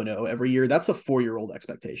 12-0 every year, that's a 4-year-old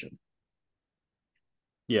expectation.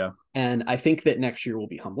 Yeah. And I think that next year will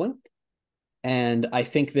be humbling. And I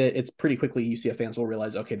think that it's pretty quickly UCF fans will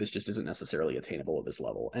realize, okay, this just isn't necessarily attainable at this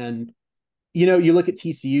level. And You look at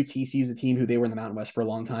TCU. TCU is a team who they were in the Mountain West for a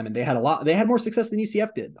long time, and they had more success than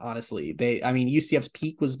UCF did. Honestly, UCF's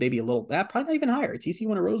peak was maybe a little, probably not even higher. TCU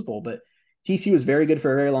won a Rose Bowl, but TCU was very good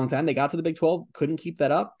for a very long time. They got to the Big 12, couldn't keep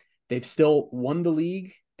that up. They've still won the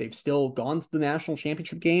league. They've still gone to the national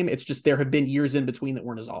championship game. It's just there have been years in between that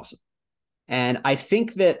weren't as awesome. And I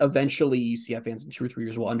think that eventually UCF fans in 2 or 3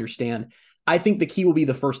 years will understand. I think the key will be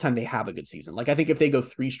the first time they have a good season. Like, I think if they go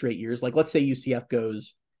 3 straight years, like let's say UCF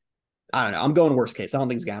goes, I don't know, I'm going worst case. I don't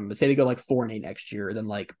think it's going to happen, but say they go like 4-8 next year, then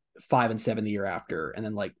like 5-7 the year after, and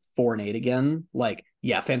then like 4-8 again. Like,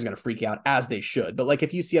 yeah, fans are going to freak out, as they should. But like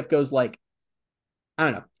if UCF goes like, I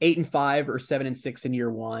don't know, 8-5 or 7-6 in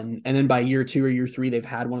year 1, and then by year 2 or year 3 they've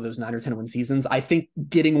had one of those 9 or 10 win seasons, I think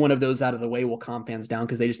getting one of those out of the way will calm fans down,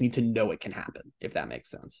 because they just need to know it can happen, if that makes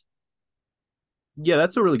sense. Yeah,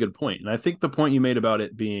 that's a really good point. And I think the point you made about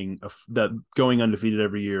it being that going undefeated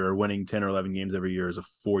every year or winning 10 or 11 games every year is a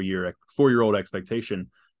 4-year-old expectation.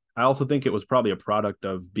 I also think it was probably a product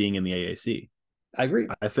of being in the AAC. I agree.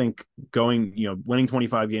 I think winning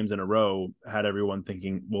 25 games in a row had everyone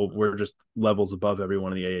thinking, well, we're just levels above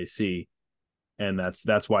everyone in the AAC. And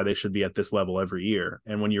that's why they should be at this level every year.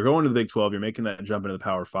 And when you're going to the Big 12, you're making that jump into the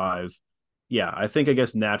Power 5. Yeah, I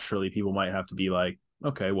guess naturally people might have to be like,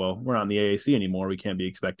 okay, well, we're not in the AAC anymore. We can't be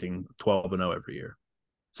expecting 12-0 every year.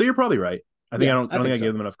 So you're probably right. I don't think I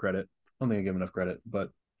give them enough credit. I don't think I give them enough credit, but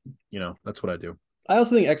that's what I do. I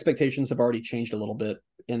also think expectations have already changed a little bit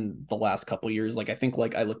in the last couple of years. Like, I think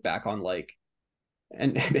like I look back on like,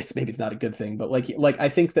 and maybe it's not a good thing, but like I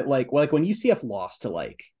think that like when UCF lost to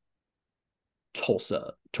like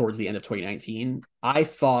Tulsa towards the end of 2019, I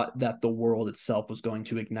thought that the world itself was going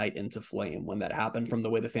to ignite into flame when that happened, from the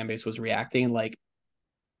way the fan base was reacting. Like,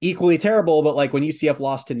 equally terrible, but like when UCF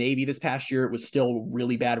lost to Navy this past year, it was still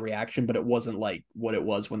really bad reaction, but it wasn't like what it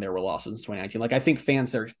was when there were losses in 2019. Like, I think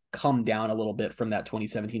fans are come down a little bit from that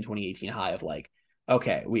 2017, 2018 high of like,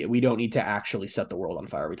 okay, we don't need to actually set the world on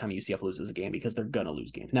fire every time UCF loses a game, because they're going to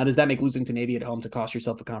lose games. Now, does that make losing to Navy at home to cost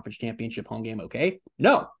yourself a conference championship home game okay?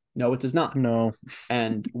 No, it does not. No.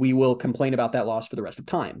 And we will complain about that loss for the rest of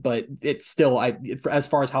time. But it's still, as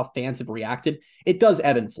far as how fans have reacted, it does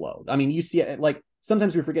ebb and flow. I mean, UCF, like,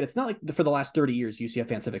 sometimes we forget, it's not like for the last 30 years, UCF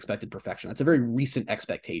fans have expected perfection. That's a very recent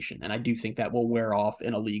expectation. And I do think that will wear off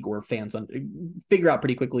in a league where fans figure out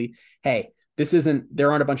pretty quickly, hey,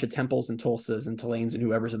 there aren't a bunch of Temples and Tulsas and Tulanes and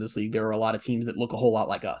whoever's in this league. There are a lot of teams that look a whole lot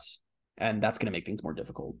like us. And that's going to make things more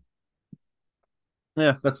difficult.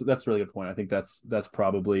 Yeah, that's a really good point. I think that's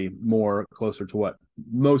probably more closer to what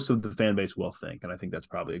most of the fan base will think. And I think that's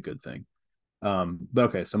probably a good thing. But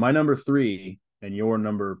okay, so my number 3 and your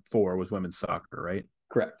number 4 was women's soccer, right?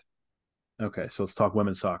 Correct. Okay, so let's talk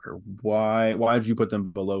women's soccer. Why did you put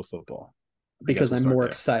them below football? Because I'm more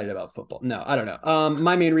excited about football. No, I don't know.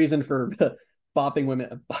 My main reason for bopping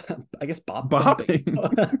women, I guess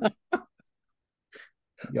bopping.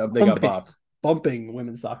 Yeah, they got bopped. Bumping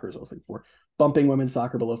women's soccer is what I was looking for. Bumping women's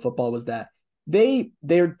soccer below football was that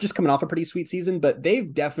they're just coming off a pretty sweet season, but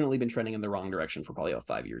they've definitely been trending in the wrong direction for probably about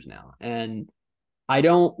 5 years now. And I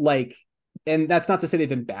don't like, and that's not to say they've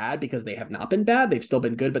been bad, because they have not been bad. They've still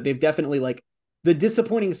been good, but they've definitely like the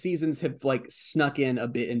disappointing seasons have like snuck in a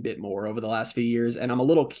bit more over the last few years. And I'm a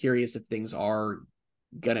little curious if things are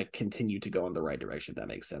going to continue to go in the right direction, if that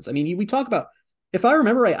makes sense. I mean, we talk about, if I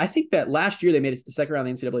remember right, I think that last year they made it to the second round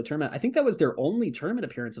of the NCAA tournament. I think that was their only tournament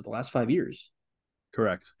appearance of the last 5 years.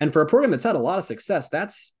 Correct. And for a program that's had a lot of success,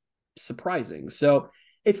 that's surprising. So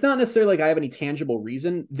it's not necessarily like I have any tangible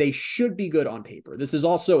reason. They should be good on paper. This is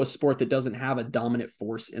also a sport that doesn't have a dominant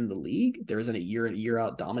force in the league. There isn't a year in, year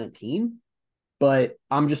out dominant team. But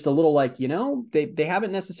I'm just a little like, they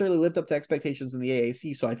haven't necessarily lived up to expectations in the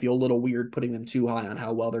AAC. So I feel a little weird putting them too high on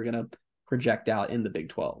how well they're going to project out in the Big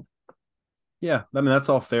 12. Yeah, I mean, that's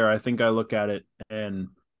all fair. I think I look at it, and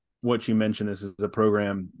what you mentioned, this is a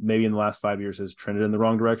program maybe in the last 5 years has trended in the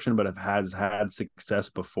wrong direction, but has had success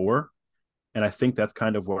before. And I think that's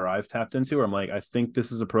kind of where I've tapped into, where I'm like, I think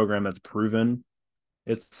this is a program that's proven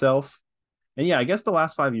itself. And yeah, I guess the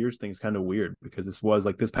last 5 years thing's kind of weird, because this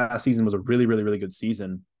past season was a really, really, really good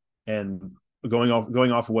season. And going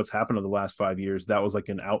off of what's happened over the last 5 years, that was like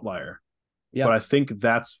an outlier. Yeah. But I think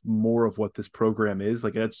that's more of what this program is.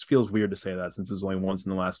 Like, it just feels weird to say that since it was only once in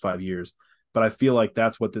the last 5 years. But I feel like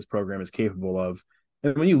that's what this program is capable of.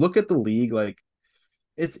 And when you look at the league, like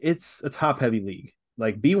it's a top heavy league.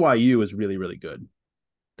 Like, BYU is really, really good.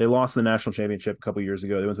 They lost the national championship a couple years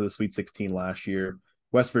ago. They went to the Sweet 16 last year.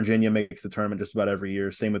 West Virginia makes the tournament just about every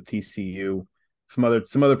year. Same with TCU. Some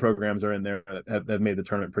other programs are in there that have made the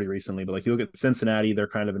tournament pretty recently. But like, you look at Cincinnati, they're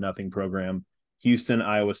kind of a nothing program. Houston,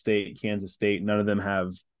 Iowa State, Kansas State, none of them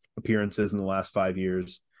have appearances in the last 5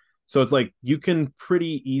 years. So it's like you can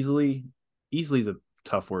pretty easily is a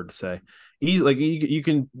tough word to say. Like you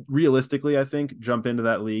can realistically, I think, jump into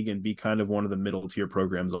that league and be kind of one of the middle tier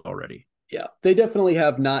programs already. Yeah, they definitely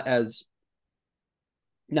have not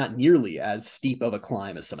nearly as steep of a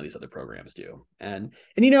climb as some of these other programs do. And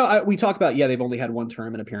we talk about, they've only had one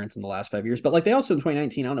tournament appearance in the last 5 years, but like they also in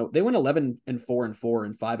 2019, I don't know, they went 11-4-4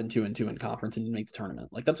 and 5-2-2 in conference and didn't make the tournament.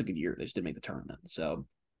 Like that's a good year. They just didn't make the tournament. So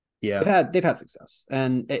yeah, they've had success.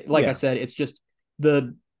 And I said, it's just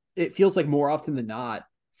it feels like more often than not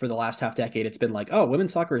for the last half decade, it's been like, oh,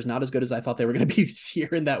 women's soccer is not as good as I thought they were going to be this year.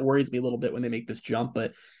 And that worries me a little bit when they make this jump.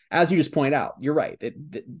 But as you just point out, you're right.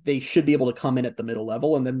 They should be able to come in at the middle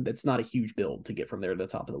level, and then it's not a huge build to get from there to the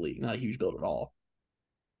top of the league. Not a huge build at all.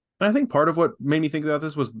 And I think part of what made me think about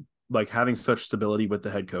this was like having such stability with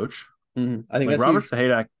the head coach. Mm-hmm. I think like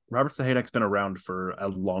that's Robert Sahedak's been around for a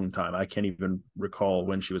long time. I can't even recall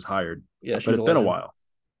when she was hired. Yeah, but it's been a while.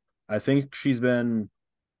 I think she's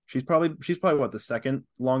probably what, the second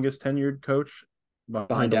longest tenured coach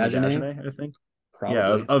behind Dagenet, I think. Probably.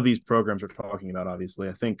 Yeah, of these programs we're talking about, obviously.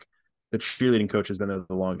 I think the cheerleading coach has been there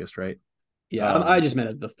the longest, right? Yeah, I just meant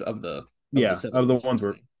of the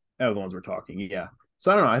ones we're talking. Yeah.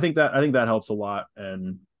 So I don't know. I think that helps a lot,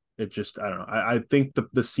 and it just, I don't know. I think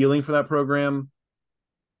the ceiling for that program,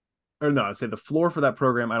 or no, I'd say the floor for that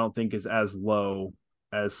program, I don't think is as low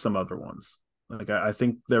as some other ones. Like I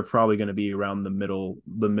think they're probably going to be around the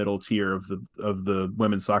middle tier of the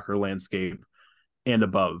women's soccer landscape and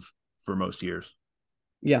above for most years.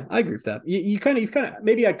 Yeah, I agree with that. You kind of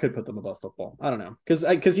maybe I could put them above football. I don't know because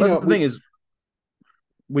the thing is,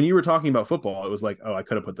 when you were talking about football, it was like, oh, I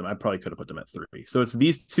probably could have put them at 3. So it's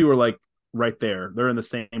these two are like right there. They're in the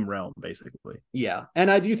same realm basically. Yeah,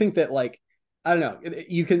 and I do think that like I don't know.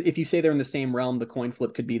 You can if you say they're in the same realm, the coin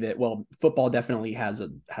flip could be that football definitely has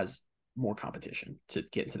more competition to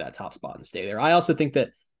get into that top spot and stay there. I also think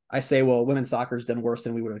that. I say, well, women's soccer has done worse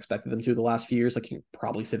than we would have expected them to the last few years. Like you can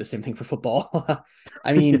probably say the same thing for football.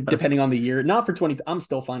 I mean, depending on the year, not for 20, I'm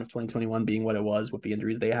still fine with 2021 being what it was with the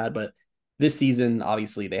injuries they had. But this season,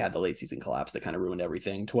 obviously they had the late season collapse that kind of ruined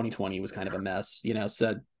everything. 2020 was kind of a mess,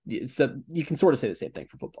 so you can sort of say the same thing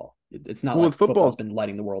for football. It's not like football's been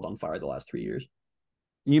lighting the world on fire the last 3 years.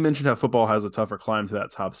 You mentioned how football has a tougher climb to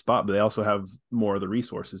that top spot, but they also have more of the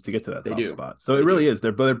resources to get to that top spot. So it really is.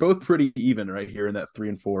 They're both pretty even right here in that 3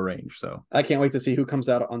 and 4 range. So I can't wait to see who comes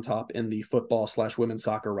out on top in the football/women's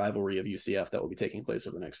soccer rivalry of UCF that will be taking place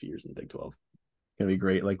over the next few years in the Big 12. It's gonna be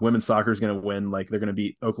great. Like women's soccer is gonna win. Like they're gonna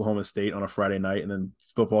beat Oklahoma State on a Friday night, and then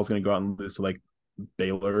football is gonna go out and lose to like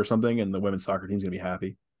Baylor or something, and the women's soccer team's gonna be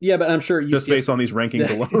happy. Yeah, but I'm sure just based on these rankings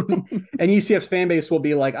alone. And UCF's fan base will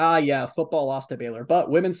be like, football lost to Baylor, but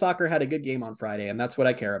women's soccer had a good game on Friday, and that's what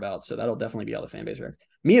I care about. So that'll definitely be how the fan base reacts.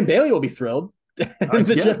 Me and Bailey will be thrilled. And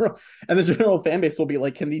the general fan base will be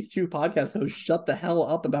like, can these two podcast hosts shut the hell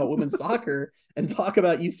up about women's soccer and talk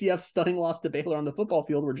about UCF's stunning loss to Baylor on the football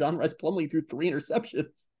field where John Rice Plumlee threw 3 interceptions?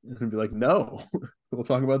 And be like, no, we'll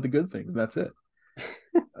talk about the good things. That's it.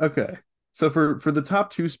 Okay. So for the top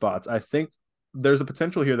 2 spots, I think there's a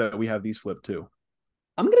potential here that we have these flipped too.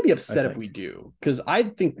 I'm going to be upset if we do, because I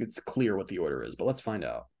think it's clear what the order is, but let's find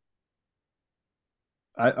out.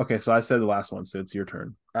 Okay, so I said the last one, so it's your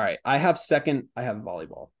turn. All right. I have second. I have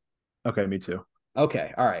volleyball. Okay, me too.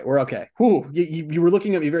 Okay. All right. We're okay. Whew, you were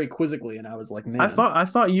looking at me very quizzically, and I was like, man. I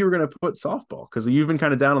thought you were going to put softball because you've been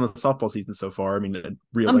kind of down on the softball season so far. I mean,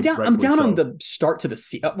 I'm down on the start to the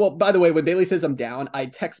season. Well, by the way, when Bailey says I'm down, I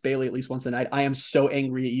text Bailey at least once a night. I am so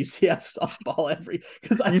angry at UCF softball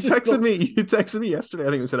because you texted me yesterday.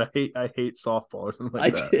 I think it said I hate softball or something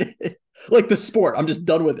like that. I did. Like the sport. I'm just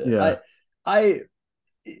done with it. Yeah.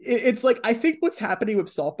 It's like I think what's happening with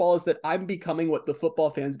softball is that I'm becoming what the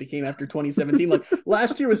football fans became after 2017. Like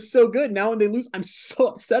last year was so good. Now when they lose, I'm so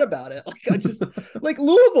upset about it. Like I just like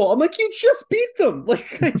Louisville. I'm like, you just beat them.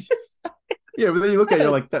 Like I just yeah, but then you look at it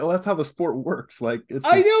you're like that's how the sport works. Like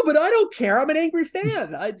I know, but I don't care. I'm an angry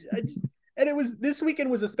fan. I just, and it was this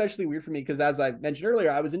weekend was especially weird for me because as I mentioned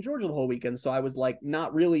earlier, I was in Georgia the whole weekend, so I was like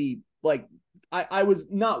not really like. I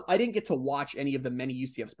didn't get to watch any of the many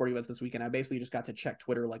UCF sporting events this weekend. I basically just got to check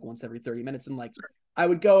Twitter like once every 30 minutes. And like, I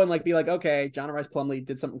would go and like, be like, okay, John Rice Plumlee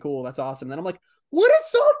did something cool. That's awesome. And then I'm like, what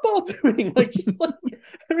is softball doing? Like, just like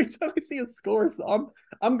every time I see a score. So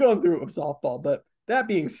I'm going through it with softball. But that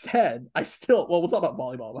being said, we'll talk about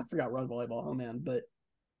volleyball. I forgot run volleyball. Oh man. But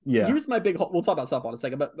yeah, here's my we'll talk about softball in a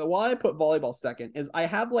second. But why I put volleyball second is I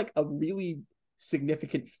have like a really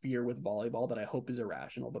significant fear with volleyball that I hope is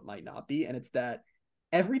irrational but might not be, and it's that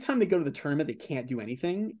every time they go to the tournament, they can't do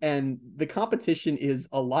anything. And the competition is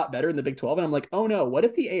a lot better in the Big 12. And I'm like, oh no, what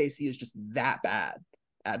if the AAC is just that bad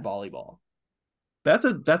at volleyball? That's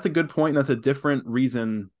a good point. That's a different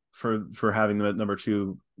reason for having them at number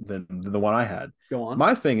 2 than the one I had. Go on.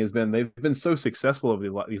 My thing has been they've been so successful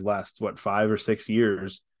over these last 5 or 6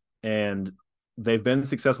 years, and they've been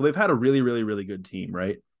successful. They've had a really, really, really good team,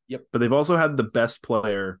 right? Yep. But they've also had the best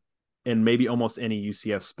player in maybe almost any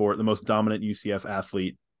UCF sport, the most dominant UCF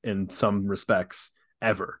athlete in some respects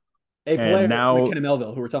ever. A player, now, McKenna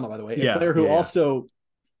Melville, who we're talking about, by the way, a player who also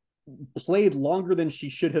played longer than she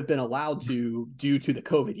should have been allowed to due to the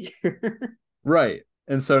COVID year. Right.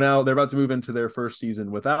 And so now they're about to move into their first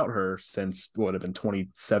season without her since what would have been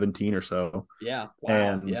 2017 or so. Yeah. Wow.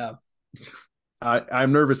 And yeah.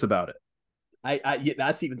 I'm nervous about it. Yeah,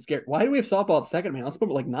 that's even scary. Why do we have softball at second, man? Let's put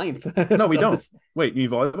them like 9th. No, we don't. Wait, you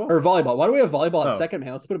mean volleyball? Or volleyball. Why do we have volleyball at second,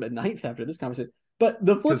 man? Let's put them at 9th after this conversation. But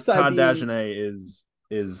the flip side Todd Dagenet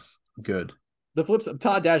is good. The flip side,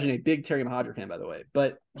 Todd Dagenet, big Terry Mahadra fan, by the way.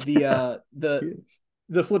 But the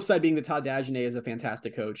flip side being that Todd Dagenet is a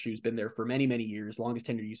fantastic coach who's been there for many, many years, longest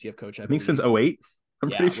tenured UCF coach. I think since 2008.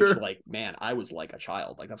 I'm pretty sure. Which, like, man, I was like a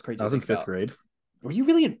child. Like, that's crazy. I was in 5th grade. Were you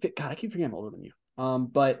really in 5th? God, I keep forgetting I'm older than you.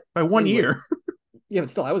 But by 1 year. Yeah, but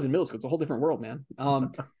still, I was in middle school. It's a whole different world, man.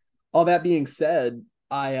 All that being said,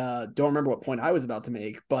 I don't remember what point I was about to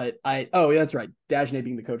make, but that's right. Dagenet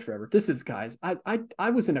being the coach forever. This is, guys, I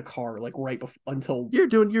was in a car like right before until you're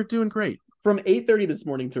doing great. From 8:30 this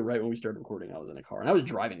morning to right when we started recording, I was in a car and I was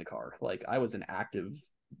driving the car. Like I was an active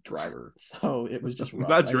driver, so it was just rough.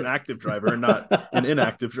 I'm glad you're an active driver and not an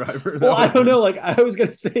inactive driver. Well, I don't know. Like I was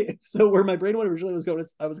gonna say, so where my brain originally was going,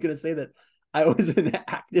 I was gonna say that I was an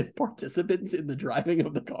active participant in the driving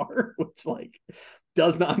of the car, which like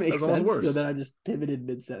does not make sense. So then I just pivoted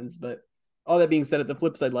mid-sentence. But all that being said, at the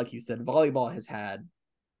flip side, like you said, volleyball has had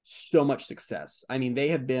so much success. I mean, they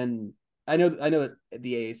have been. I know that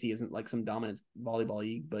the AAC isn't like some dominant volleyball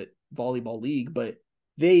league, but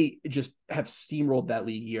they just have steamrolled that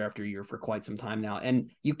league year after year for quite some time now.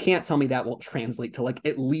 And you can't tell me that won't translate to like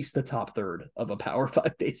at least the top third of a Power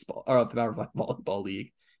 5 baseball or a Power 5 volleyball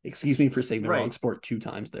league. Excuse me for saying the wrong sport 2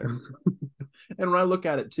 times there. And when I look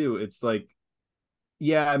at it too, it's like,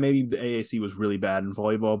 yeah, maybe the AAC was really bad in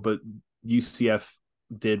volleyball, but UCF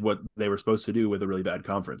did what they were supposed to do with a really bad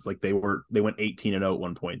conference. Like they went 18-0 at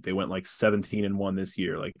one point. They went like 17-1 this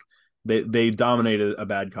year. Like they dominated a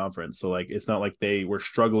bad conference. So like it's not like they were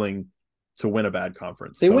struggling to win a bad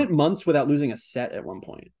conference. They went months without losing a set at one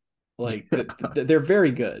point. Like they're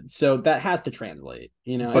very good. So that has to translate,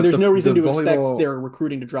 you know. And there's no reason to expect their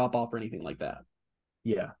recruiting to drop off or anything like that.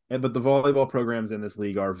 Yeah, but the volleyball programs in this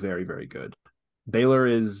league are very, very good. Baylor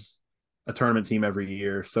is a tournament team every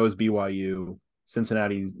year. So is BYU.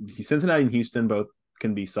 Cincinnati and Houston both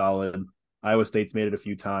can be solid. Iowa State's made it a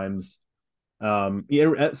few times. So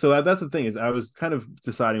that's the thing is I was kind of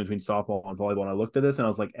deciding between softball and volleyball, and I looked at this and I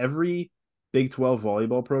was like, every Big 12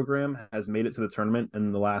 volleyball program has made it to the tournament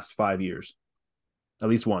in the last 5 years, at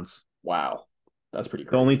least once. Wow, that's pretty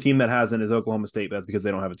crazy. The only team that hasn't is Oklahoma State. But that's because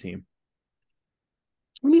they don't have a team.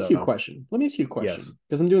 Let me ask you a question. Yes.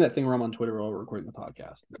 Because I'm doing that thing where I'm on Twitter while we're recording the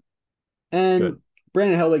podcast. And good.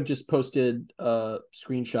 Brandon Helwig just posted a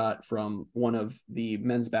screenshot from one of the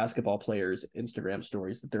men's basketball players' Instagram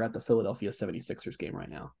stories that they're at the Philadelphia 76ers game right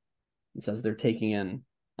now. It says they're taking in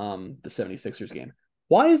the 76ers game.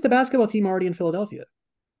 Why is the basketball team already in Philadelphia?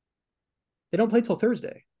 They don't play till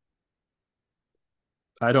Thursday.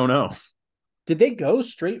 I don't know. Did they go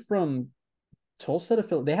straight from Tulsa to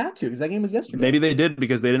Philly? They had to because that game was yesterday. Maybe they did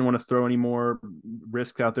because they didn't want to throw any more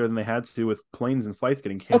risk out there than they had to with planes and flights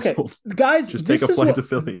getting canceled. Okay, guys, just take a flight to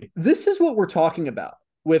Philly. This is what we're talking about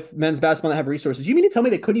with men's basketball that have resources. You mean to tell me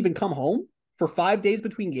they couldn't even come home for 5 days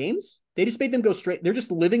between games? They just made them go straight. They're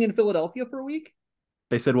just living in Philadelphia for a week?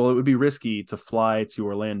 They said, well, it would be risky to fly to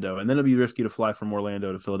Orlando, and then it'd be risky to fly from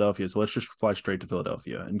Orlando to Philadelphia. So let's just fly straight to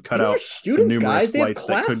Philadelphia and cut out students, the numerous guys. They have flights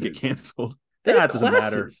classes. that could get canceled. That doesn't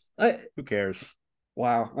matter. Who cares?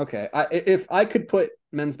 Wow. Okay. If I could put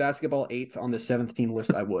men's basketball 8th on the 7th team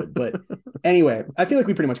list, I would. But anyway, I feel like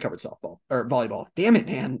we pretty much covered softball or volleyball. Damn it,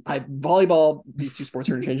 man. Volleyball. These two sports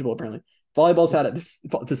are interchangeable. Apparently, volleyball's had this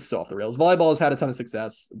is so off the rails. Volleyball has had a ton of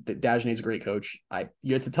success. Dagenet's a great coach.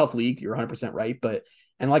 It's a tough league. You're 100% right, but.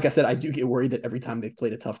 And like I said, I do get worried that every time they've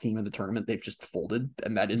played a tough team in the tournament, they've just folded,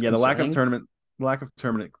 and that is concerning. The lack of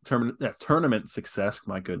tournament success.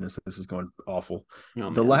 My goodness, this is going awful.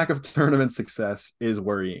 Oh, the lack of tournament success is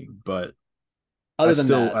worrying, but I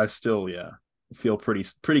still, feel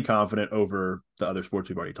pretty confident over the other sports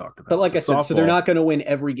we've already talked about. But like I said, softball, so they're not going to win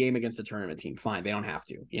every game against a tournament team. Fine, they don't have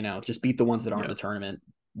to. Just beat the ones that aren't in the tournament.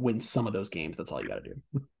 Win some of those games. That's all you got to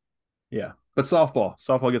do. Yeah, but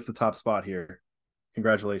softball gets the top spot here.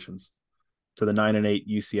 Congratulations to the 9-8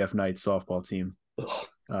 UCF Knights softball team.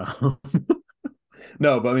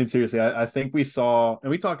 No, but I mean, seriously, I think we saw, and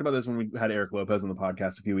we talked about this when we had Eric Lopez on the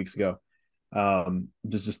podcast a few weeks ago.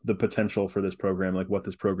 Just the potential for this program, like what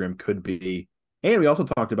this program could be. And we also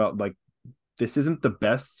talked about like, this isn't the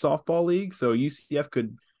best softball league. So UCF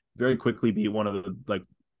could very quickly be one of the like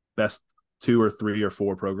best 2 or 3 or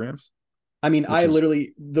 4 programs. I mean, how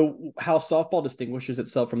softball distinguishes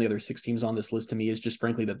itself from the other 6 teams on this list to me is just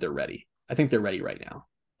frankly that they're ready. I think they're ready right now.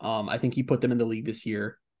 I think you put them in the league this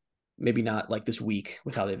year, maybe not like this week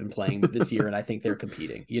with how they've been playing, but this year, and I think they're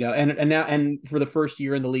competing. And for the first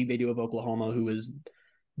year in the league, they do have Oklahoma, who is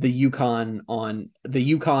the UConn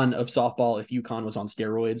of softball if UConn was on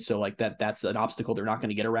steroids. So like that's an obstacle they're not going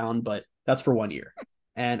to get around, but that's for 1 year.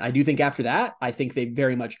 And I do think after that, I think they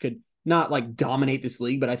very much could not like dominate this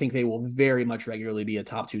league, but I think they will very much regularly be a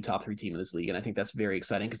top 2, top 3 team in this league. And I think that's very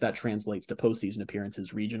exciting because that translates to postseason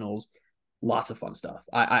appearances, regionals, lots of fun stuff.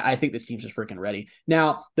 I think this team's just freaking ready.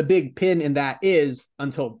 Now, the big pin in that is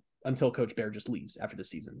until Coach Bear just leaves after the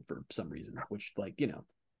season for some reason, which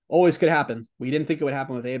always could happen. We didn't think it would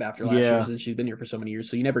happen with Abe after last year since she's been here for so many years.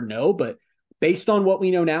 So you never know, but based on what we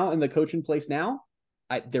know now and the coach in place now,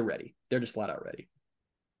 they're ready. They're just flat out ready.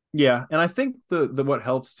 Yeah, and I think the what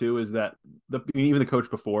helps too is that even the coach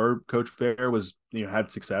before Coach Bear was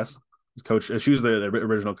had success. Coach, she was the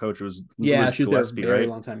original coach. It was she was Gillespie, there a very right?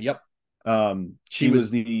 long time. Yep. She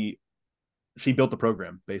built the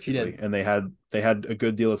program basically, and they had a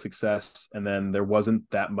good deal of success, and then there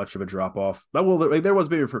wasn't that much of a drop off. Well, there was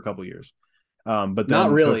maybe for a couple of years, but then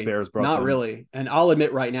not really. Coach Bear's brought not them. Really. And I'll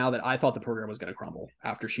admit right now that I thought the program was going to crumble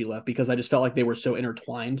after she left because I just felt like they were so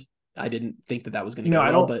intertwined. I didn't think that was going to go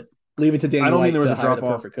well, but leave it to Danny White to hire the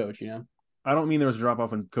perfect coach, I don't mean there was a drop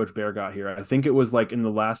off when Coach Bear got here. I think it was like in the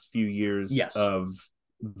last few years of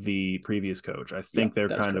the previous coach. I think they're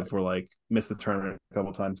kind of were like missed the tournament a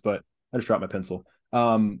couple of times, but I just dropped my pencil.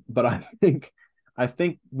 But I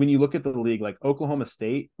think when you look at the league, like Oklahoma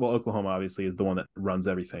State, well, Oklahoma obviously is the one that runs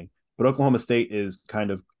everything, but Oklahoma State is kind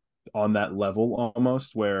of on that level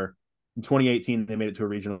almost where in 2018, they made it to a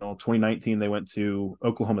regional. 2019, they went to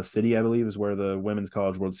Oklahoma City, I believe, is where the Women's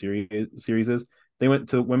College World Series is. They went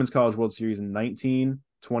to Women's College World Series in 19,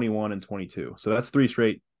 21, and 22. So that's 3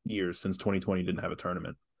 straight years since 2020 didn't have a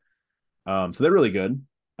tournament. So they're really good.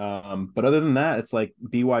 But other than that, it's like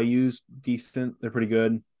BYU's decent. They're pretty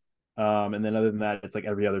good. And then other than that, it's like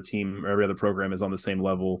every other team or every other program is on the same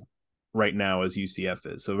level right now as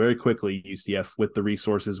UCF is. So very quickly, UCF with the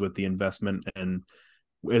resources, with the investment, and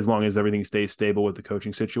as long as everything stays stable with the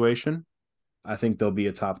coaching situation, I think they'll be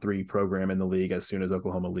a top 3 program in the league as soon as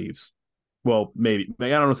Oklahoma leaves. Well, maybe. I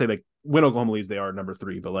don't want to say like when Oklahoma leaves, they are number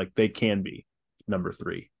 3, but like they can be number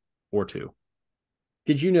 3 or 2.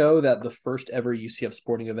 Did you know that the first ever UCF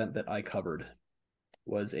sporting event that I covered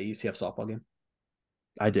was a UCF softball game?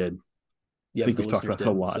 I did. Yeah, I think we've talked about it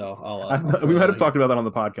a lot. So we might have talked about that on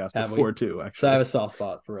the podcast before too, actually. So I have a soft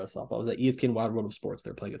spot for softball. I was at ESPN Wide World of Sports.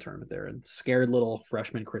 They're playing a tournament there, and scared little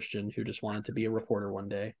freshman Christian who just wanted to be a reporter one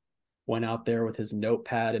day went out there with his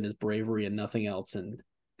notepad and his bravery and nothing else and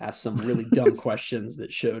asked some really dumb questions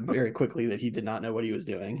that showed very quickly that he did not know what he was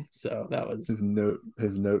doing. So that was his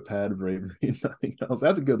notepad, bravery, and nothing else.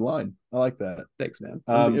 That's a good line. I like that. Thanks, man.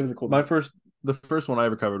 It was a cool line. The first one I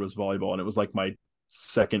ever covered was volleyball, and it was like my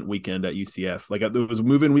second weekend at UCF. Like it was a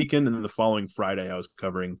move-in weekend, and then the following Friday I was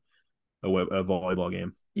covering a volleyball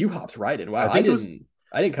game. You hopped right in. Wow, I think it was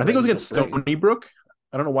against spring. Stony Brook.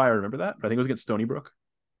 I don't know why I remember that, but I think it was against Stony Brook.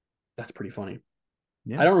 That's pretty funny.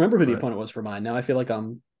 Yeah, I don't remember who the opponent was for mine. Now I feel like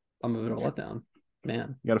I'm a bit of a letdown.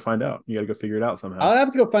 Man, you got to find out. You got to go figure it out somehow. I'll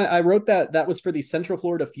have to go find. I wrote that was for the Central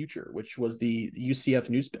Florida Future, which was the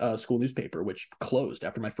UCF school newspaper, which closed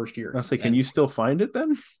after my first year. I'll say, can you still find it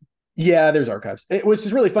then? Yeah, there's archives. It was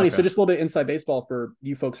just really funny. Okay. So just a little bit inside baseball for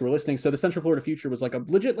you folks who are listening. So the Central Florida Future was like a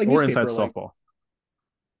legit newspaper. Inside softball.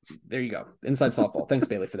 There you go. Inside softball. Thanks,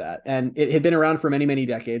 Bailey, for that. And it had been around for many, many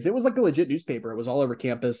decades. It was like a legit newspaper. It was all over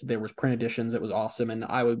campus. There was print editions. It was awesome. And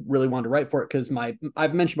I would really want to write for it because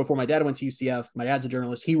I've mentioned before, my dad went to UCF. My dad's a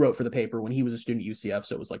journalist. He wrote for the paper when he was a student at UCF.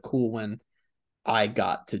 So it was like cool when I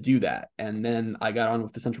got to do that. And then I got on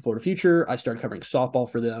with the Central Florida Future. I started covering softball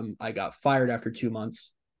for them. I got fired after 2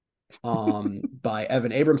 months by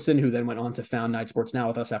Evan Abramson, who then went on to found Night Sports Now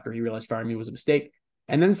with us after he realized firing me was a mistake.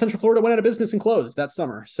 And then Central Florida went out of business and closed that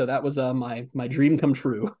summer. So that was my dream come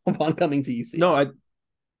true upon coming to UCF. No,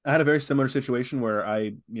 I had a very similar situation where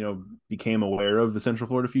I, became aware of the Central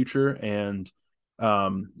Florida future, and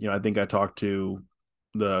I think I talked to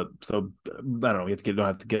I don't know, don't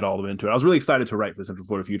have to get all the way into it. I was really excited to write for the Central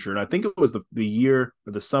Florida future, and I think it was the year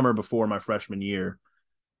or the summer before my freshman year,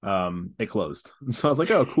 it closed. And so I was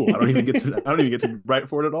like, oh, cool. I don't even get to write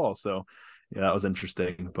for it at all. So yeah, that was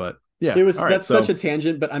interesting. But yeah, that's such a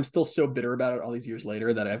tangent, but I'm still so bitter about it all these years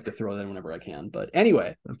later that I have to throw that in whenever I can. But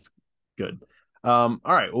anyway, that's good. All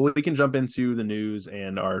right. Well, we can jump into the news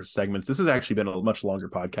and our segments. This has actually been a much longer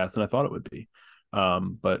podcast than I thought it would be.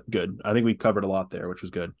 But good. I think we covered a lot there, which was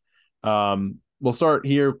good. We'll start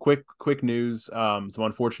here. Quick news. Some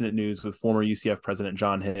unfortunate news with former UCF president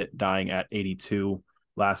John Hitt dying at 82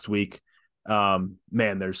 last week. Man,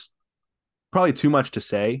 there's probably too much to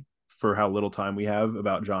say for how little time we have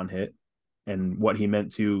about John Hitt and what he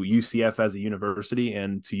meant to UCF as a university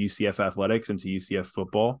and to UCF athletics and to UCF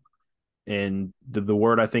football. And the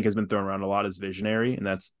word I think has been thrown around a lot is visionary, and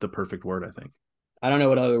that's the perfect word, I think. I don't know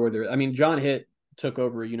what other word there is. I mean, John Hitt took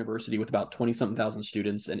over a university with about 20-something thousand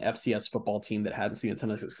students, an FCS football team that hadn't seen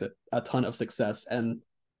a ton of success, and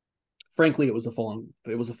frankly, it was a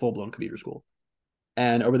full-blown commuter school.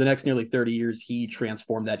 And over the next nearly 30 years, he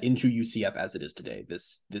transformed that into UCF as it is today.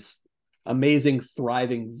 This amazing,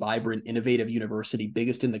 thriving, vibrant, innovative university,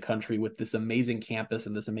 biggest in the country, with this amazing campus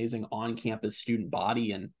and this amazing on-campus student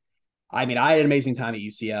body. And I mean, I had an amazing time at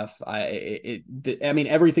UCF. I mean,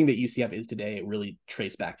 everything that UCF is today, it really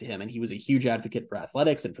traced back to him. And he was a huge advocate for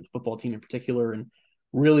athletics and for the football team in particular, and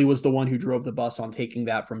really was the one who drove the bus on taking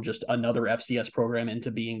that from just another FCS program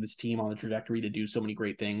into being this team on the trajectory to do so many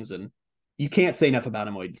great things. And you can't say enough about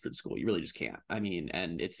him what he did for the school. You really just can't. I mean,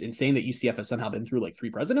 and it's insane that UCF has somehow been through like 3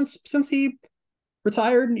 presidents since he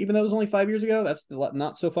retired, even though it was only 5 years ago. That's the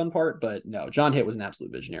not so fun part. But no, John Hitt was an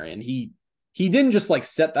absolute visionary, and he didn't just like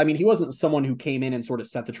he wasn't someone who came in and sort of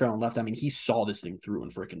set the trail and left. I mean, he saw this thing through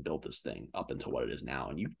and freaking built this thing up into what it is now.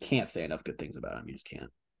 And you can't say enough good things about him. You just can't.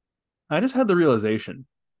 I just had the realization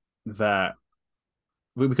that,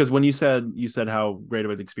 because when you said how great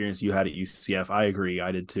of an experience you had at UCF, I agree.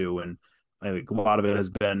 I did too. And I think a lot of it has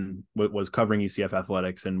been what was covering UCF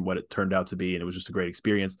athletics and what it turned out to be. And it was just a great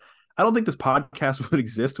experience. I don't think this podcast would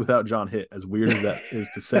exist without John Hitt, as weird as that is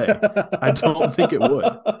to say. I don't think it would.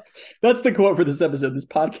 That's the quote for this episode. This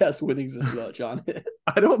podcast wouldn't exist without John Hitt.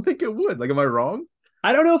 I don't think it would. Like, am I wrong?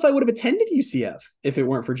 I don't know if I would have attended UCF if it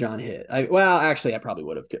weren't for John Hitt. Actually, I probably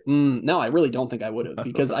would have. No, I really don't think I would have,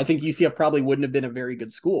 because I think UCF probably wouldn't have been a very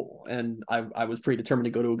good school. And I was pretty determined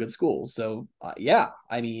to go to a good school. So, yeah,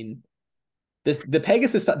 I mean, the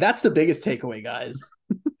Pegasus, that's the biggest takeaway, guys.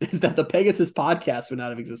 Is that the Pegasus podcast would not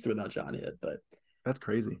have existed without John Hitt. But that's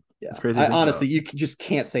crazy. Yeah, that's crazy. Honestly, you just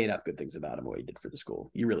can't say enough good things about him, what he did for the school.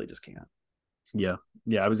 You really just can't. Yeah.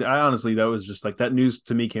 I honestly, that was just like, that news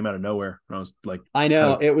to me came out of nowhere. And I was like, I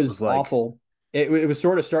know it was awful. It was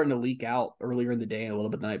sort of starting to leak out earlier in the day and a little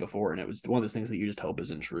bit the night before. And it was one of those things that you just hope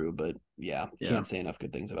isn't true. But yeah, can't say enough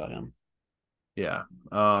good things about him. Yeah.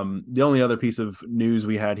 The only other piece of news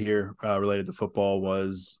we had here related to football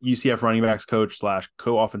was UCF running backs coach /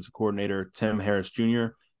 co-offensive coordinator Tim Harris Jr.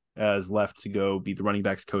 has left to go be the running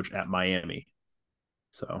backs coach at Miami.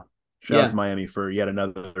 So shout out to Miami for yet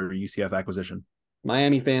another UCF acquisition.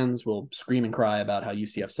 Miami fans will scream and cry about how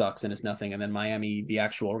UCF sucks and is nothing. And then Miami, the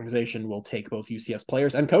actual organization, will take both UCF's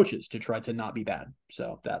players and coaches to try to not be bad.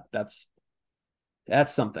 So that's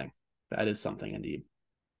something. That is something indeed.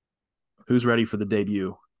 Who's ready for the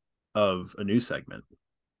debut of a new segment?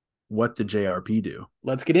 What did JRP do?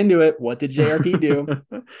 Let's get into it. What did JRP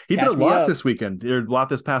do? He did a lot this weekend. Or a lot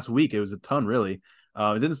this past week. It was a ton, really.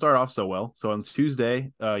 It didn't start off so well. So on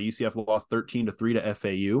Tuesday, UCF lost 13-3 to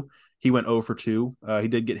FAU. He went 0 for 2. He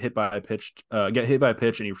did get hit by a pitch,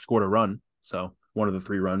 and he scored a run. So one of the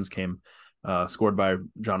 3 runs came scored by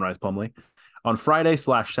John Rice Plumlee. On Friday /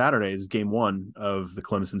 Saturday is game 1 of the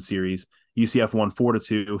Clemson series. UCF won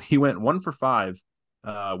 4-2. He went 1 for 5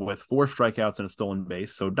 with 4 strikeouts and a stolen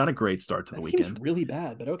base. So not a great start to the weekend. Seems really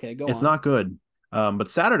bad, but okay, go on. It's not good. But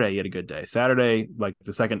Saturday, he had a good day. Saturday, like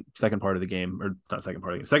the second part of the game, or not second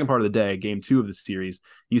part of the game, second part of the day, game 2 of the series,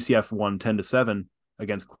 UCF won 10-7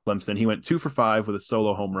 against Clemson. He went 2 for 5 with a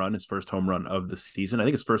solo home run, his first home run of the season. I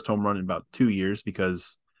think his first home run in about 2 years,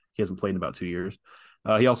 because he hasn't played in about 2 years.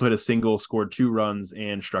 He also hit a single, scored 2 runs,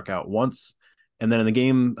 and struck out once. And then in the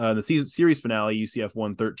game, the series finale, UCF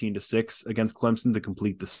won 13-6 against Clemson to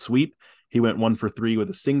complete the sweep. He went 1 for 3 with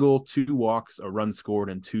a single, 2 walks, a run scored,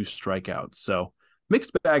 and 2 strikeouts. So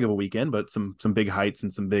mixed bag of a weekend, but some big heights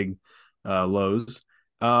and some big lows.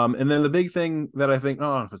 And then the big thing that I think, I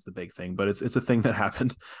don't know if it's the big thing, but it's a thing that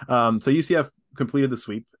happened. So UCF completed the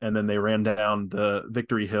sweep, and then they ran down the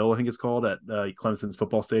Victory Hill, I think it's called, at Clemson's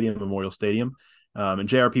football stadium, Memorial Stadium. And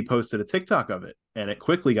JRP posted a TikTok of it, and it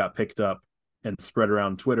quickly got picked up and spread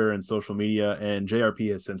around Twitter and social media, and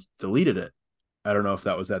JRP has since deleted it. I don't know if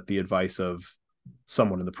that was at the advice of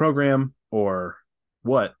someone in the program or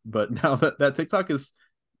what, but now that TikTok is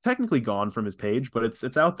technically gone from his page, but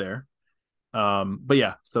it's out there. But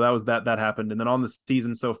yeah, so that was that happened. And then on the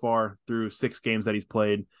season so far, through 6 games that he's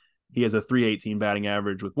played, he has a .318 batting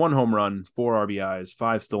average with 1 home run, 4 RBIs,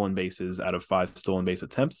 5 stolen bases out of 5 stolen base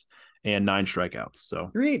attempts, and 9 strikeouts. So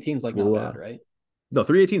 318 is like not bad, right? No,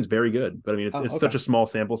 318 is very good, but I mean it's such a small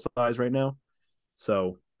sample size right now.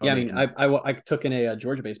 So yeah, I took in a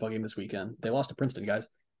Georgia baseball game this weekend. They lost to Princeton, guys,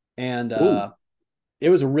 and it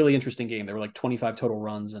was a really interesting game. There were like 25 total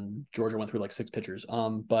runs, and Georgia went through like 6 pitchers.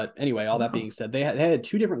 But anyway, all that being said, they had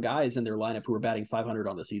 2 different guys in their lineup who were batting 500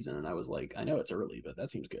 on the season, and I was like, I know it's early, but that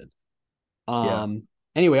seems good.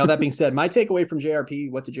 Anyway, all that being said, my takeaway from JRP,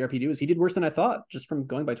 what did JRP do, is he did worse than I thought. Just from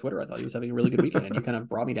going by Twitter, I thought he was having a really good weekend, and you kind of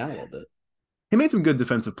brought me down a little bit. He made some good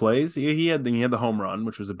defensive plays. He had the home run,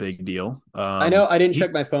 which was a big deal. I know I didn't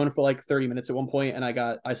check my phone for like 30 minutes at one point, and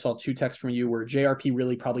I saw 2 texts from you where JRP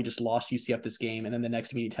really probably just lost UCF this game, and then the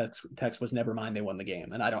next immediate text was never mind, they won the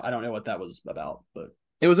game, and I don't know what that was about, but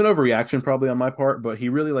it was an overreaction probably on my part. But he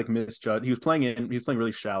really like misjudged. He was playing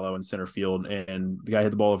really shallow in center field, and the guy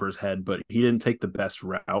hit the ball over his head, but he didn't take the best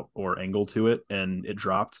route or angle to it, and it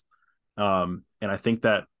dropped. And I think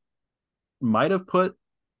that might have put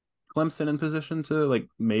Clemson in position to like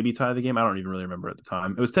maybe tie the game. I don't even really remember at the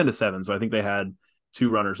time. It was 10-7, so I think they had 2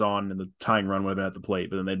 runners on, and the tying run would have been at the plate.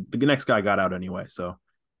 But then the next guy got out anyway, so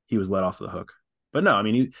he was let off the hook. But no, I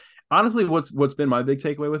mean, honestly, what's been my big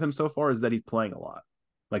takeaway with him so far is that he's playing a lot.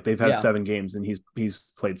 Like they've had 7 games, and he's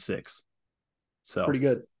played 6. So pretty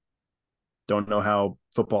good. Don't know how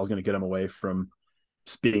football is going to get him away from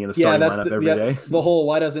being in the starting lineup every day. The whole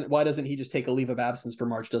why doesn't he just take a leave of absence for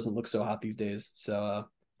March doesn't look so hot these days. So.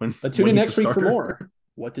 But tune in next week for more.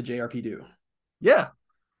 What did JRP do? Yeah.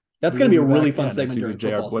 That's going to be a really fun segment during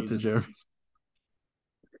football season. Did JRP?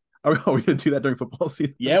 Are we going to do that during football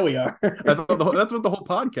season? Yeah, we are. I thought that's what the whole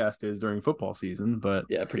podcast is during football season. But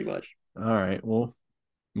yeah, pretty much. All right. Well,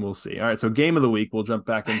 we'll see. All right. So game of the week, we'll jump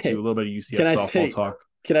back into a little bit of UCF softball talk.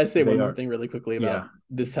 Can I say one more thing really quickly about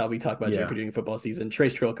this? How we talk about JRP during football season.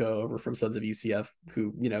 Trace Trilko over from Sons of UCF,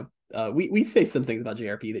 who we say some things about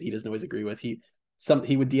JRP that he doesn't always agree with. He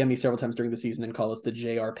would DM me several times during the season and call us the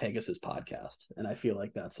JR Pegasus Podcast, and I feel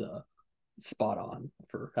like that's spot on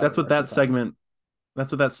for. That's what that segment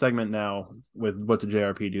now with what the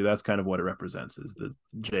JRP do. That's kind of what it represents, is the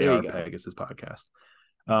JR Pegasus Podcast.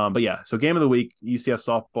 But yeah, so game of the week, UCF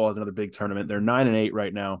softball has another big tournament. They're 9-8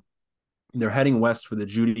 right now. They're heading west for the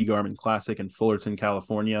Judy Garmin Classic in Fullerton,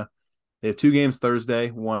 California. They have 2 games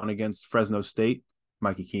Thursday, one against Fresno State,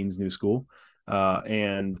 Mikey Keene's new school.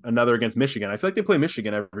 And another against Michigan. I feel like they play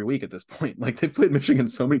Michigan every week at this point. Like they've played Michigan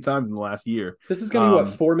so many times in the last year. This is going to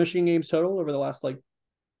be 4 Michigan games total over the last 9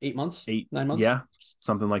 months? 9 months? Yeah,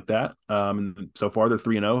 something like that. And so far they're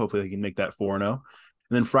 3-0. Hopefully they can make that 4-0. And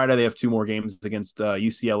then Friday they have 2 more games against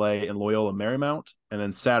UCLA and Loyola Marymount. And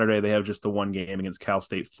then Saturday they have just the 1 game against Cal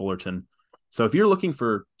State Fullerton. So if you're looking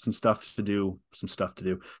for some stuff to do, if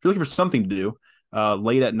you're looking for something to do,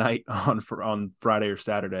 late at night on Friday or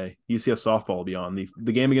Saturday, UCF softball will be on.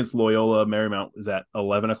 The game against Loyola Marymount is at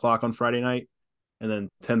 11 o'clock on Friday night, and then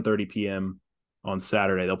 10:30 p.m. on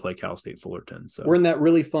Saturday they'll play Cal State Fullerton. So we're in that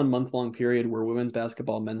really fun month-long period where women's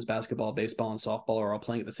basketball, men's basketball, baseball, and softball are all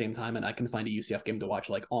playing at the same time, and I can find a UCF game to watch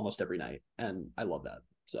like almost every night, and I love that.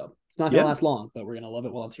 So it's not going to last long, but we're going to love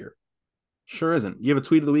it while it's here. Sure isn't. You have a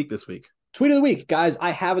tweet of the week this week. Tweet of the week, guys.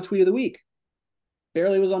 I have a tweet of the week.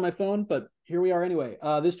 Barely was on my phone, but here we are anyway.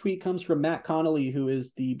 This tweet comes from Matt Connolly, who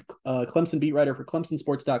is the Clemson beat writer for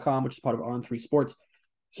ClemsonSports.com, which is part of On3 Sports.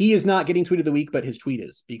 He is not getting tweet of the week, but his tweet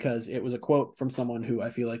is, because it was a quote from someone who I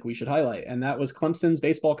feel like we should highlight, and that was Clemson's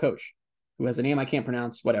baseball coach, who has a name I can't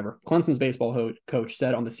pronounce, whatever. Clemson's baseball coach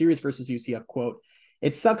said on the series versus UCF, quote,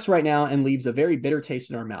 "It sucks right now and leaves a very bitter taste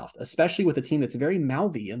in our mouth, especially with a team that's very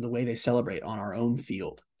mouthy in the way they celebrate on our own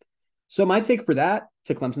field." So my take for that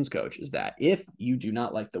to Clemson's coach is that if you do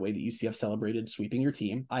not like the way that UCF celebrated sweeping your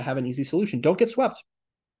team, I have an easy solution. Don't get swept.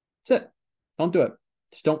 That's it. Don't do it.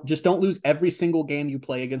 Just don't lose every single game you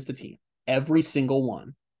play against a team. Every single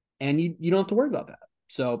one. And you don't have to worry about that.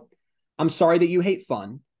 So I'm sorry that you hate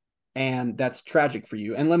fun, and that's tragic for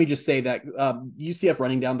you. And let me just say that UCF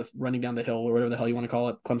running down the hill, or whatever the hell you want to call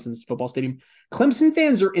it, Clemson's football stadium, Clemson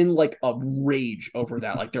fans are in like a rage over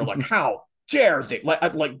that. Like they're like, how dare they?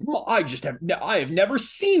 I have never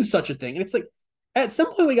seen such a thing. And it's like, at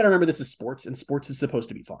some point we got to remember this is sports, and sports is supposed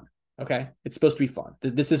to be fun. Okay, it's supposed to be fun.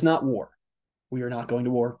 This is not war. We are not going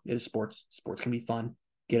to war. It is sports. Sports can be fun.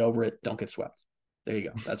 Get over it. Don't get swept. There you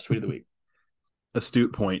go. That's tweet of the week.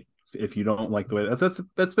 Astute point. If you don't like the way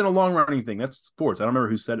that's been a long running thing. That's sports. I don't remember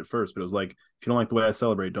who said it first, but it was like, if you don't like the way I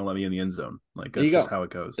celebrate, don't let me in the end zone. Like, that's just how it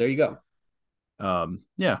goes. There you go.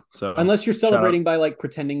 Yeah. So unless you're celebrating by like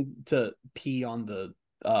pretending to pee on the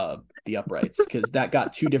uprights, because that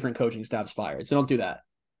got 2 different coaching staffs fired. So don't do that.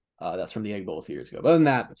 That's from the Egg Bowl a few years ago. But other than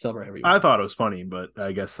that, celebrate every year. I thought it was funny, but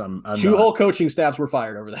I guess I'm 2 whole coaching staffs were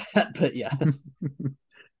fired over that. But yeah.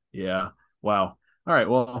 Yeah. Wow. All right.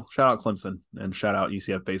 Well, shout out Clemson and shout out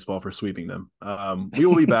UCF baseball for sweeping them. We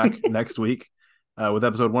will be back next week with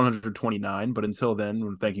episode 129. But until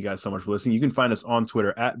then, thank you guys so much for listening. You can find us on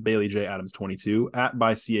Twitter at BaileyJAdams22, at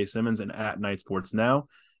by CA Simmons, and at Night Sports Now.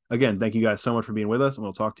 Again, thank you guys so much for being with us, and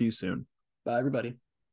we'll talk to you soon. Bye, everybody.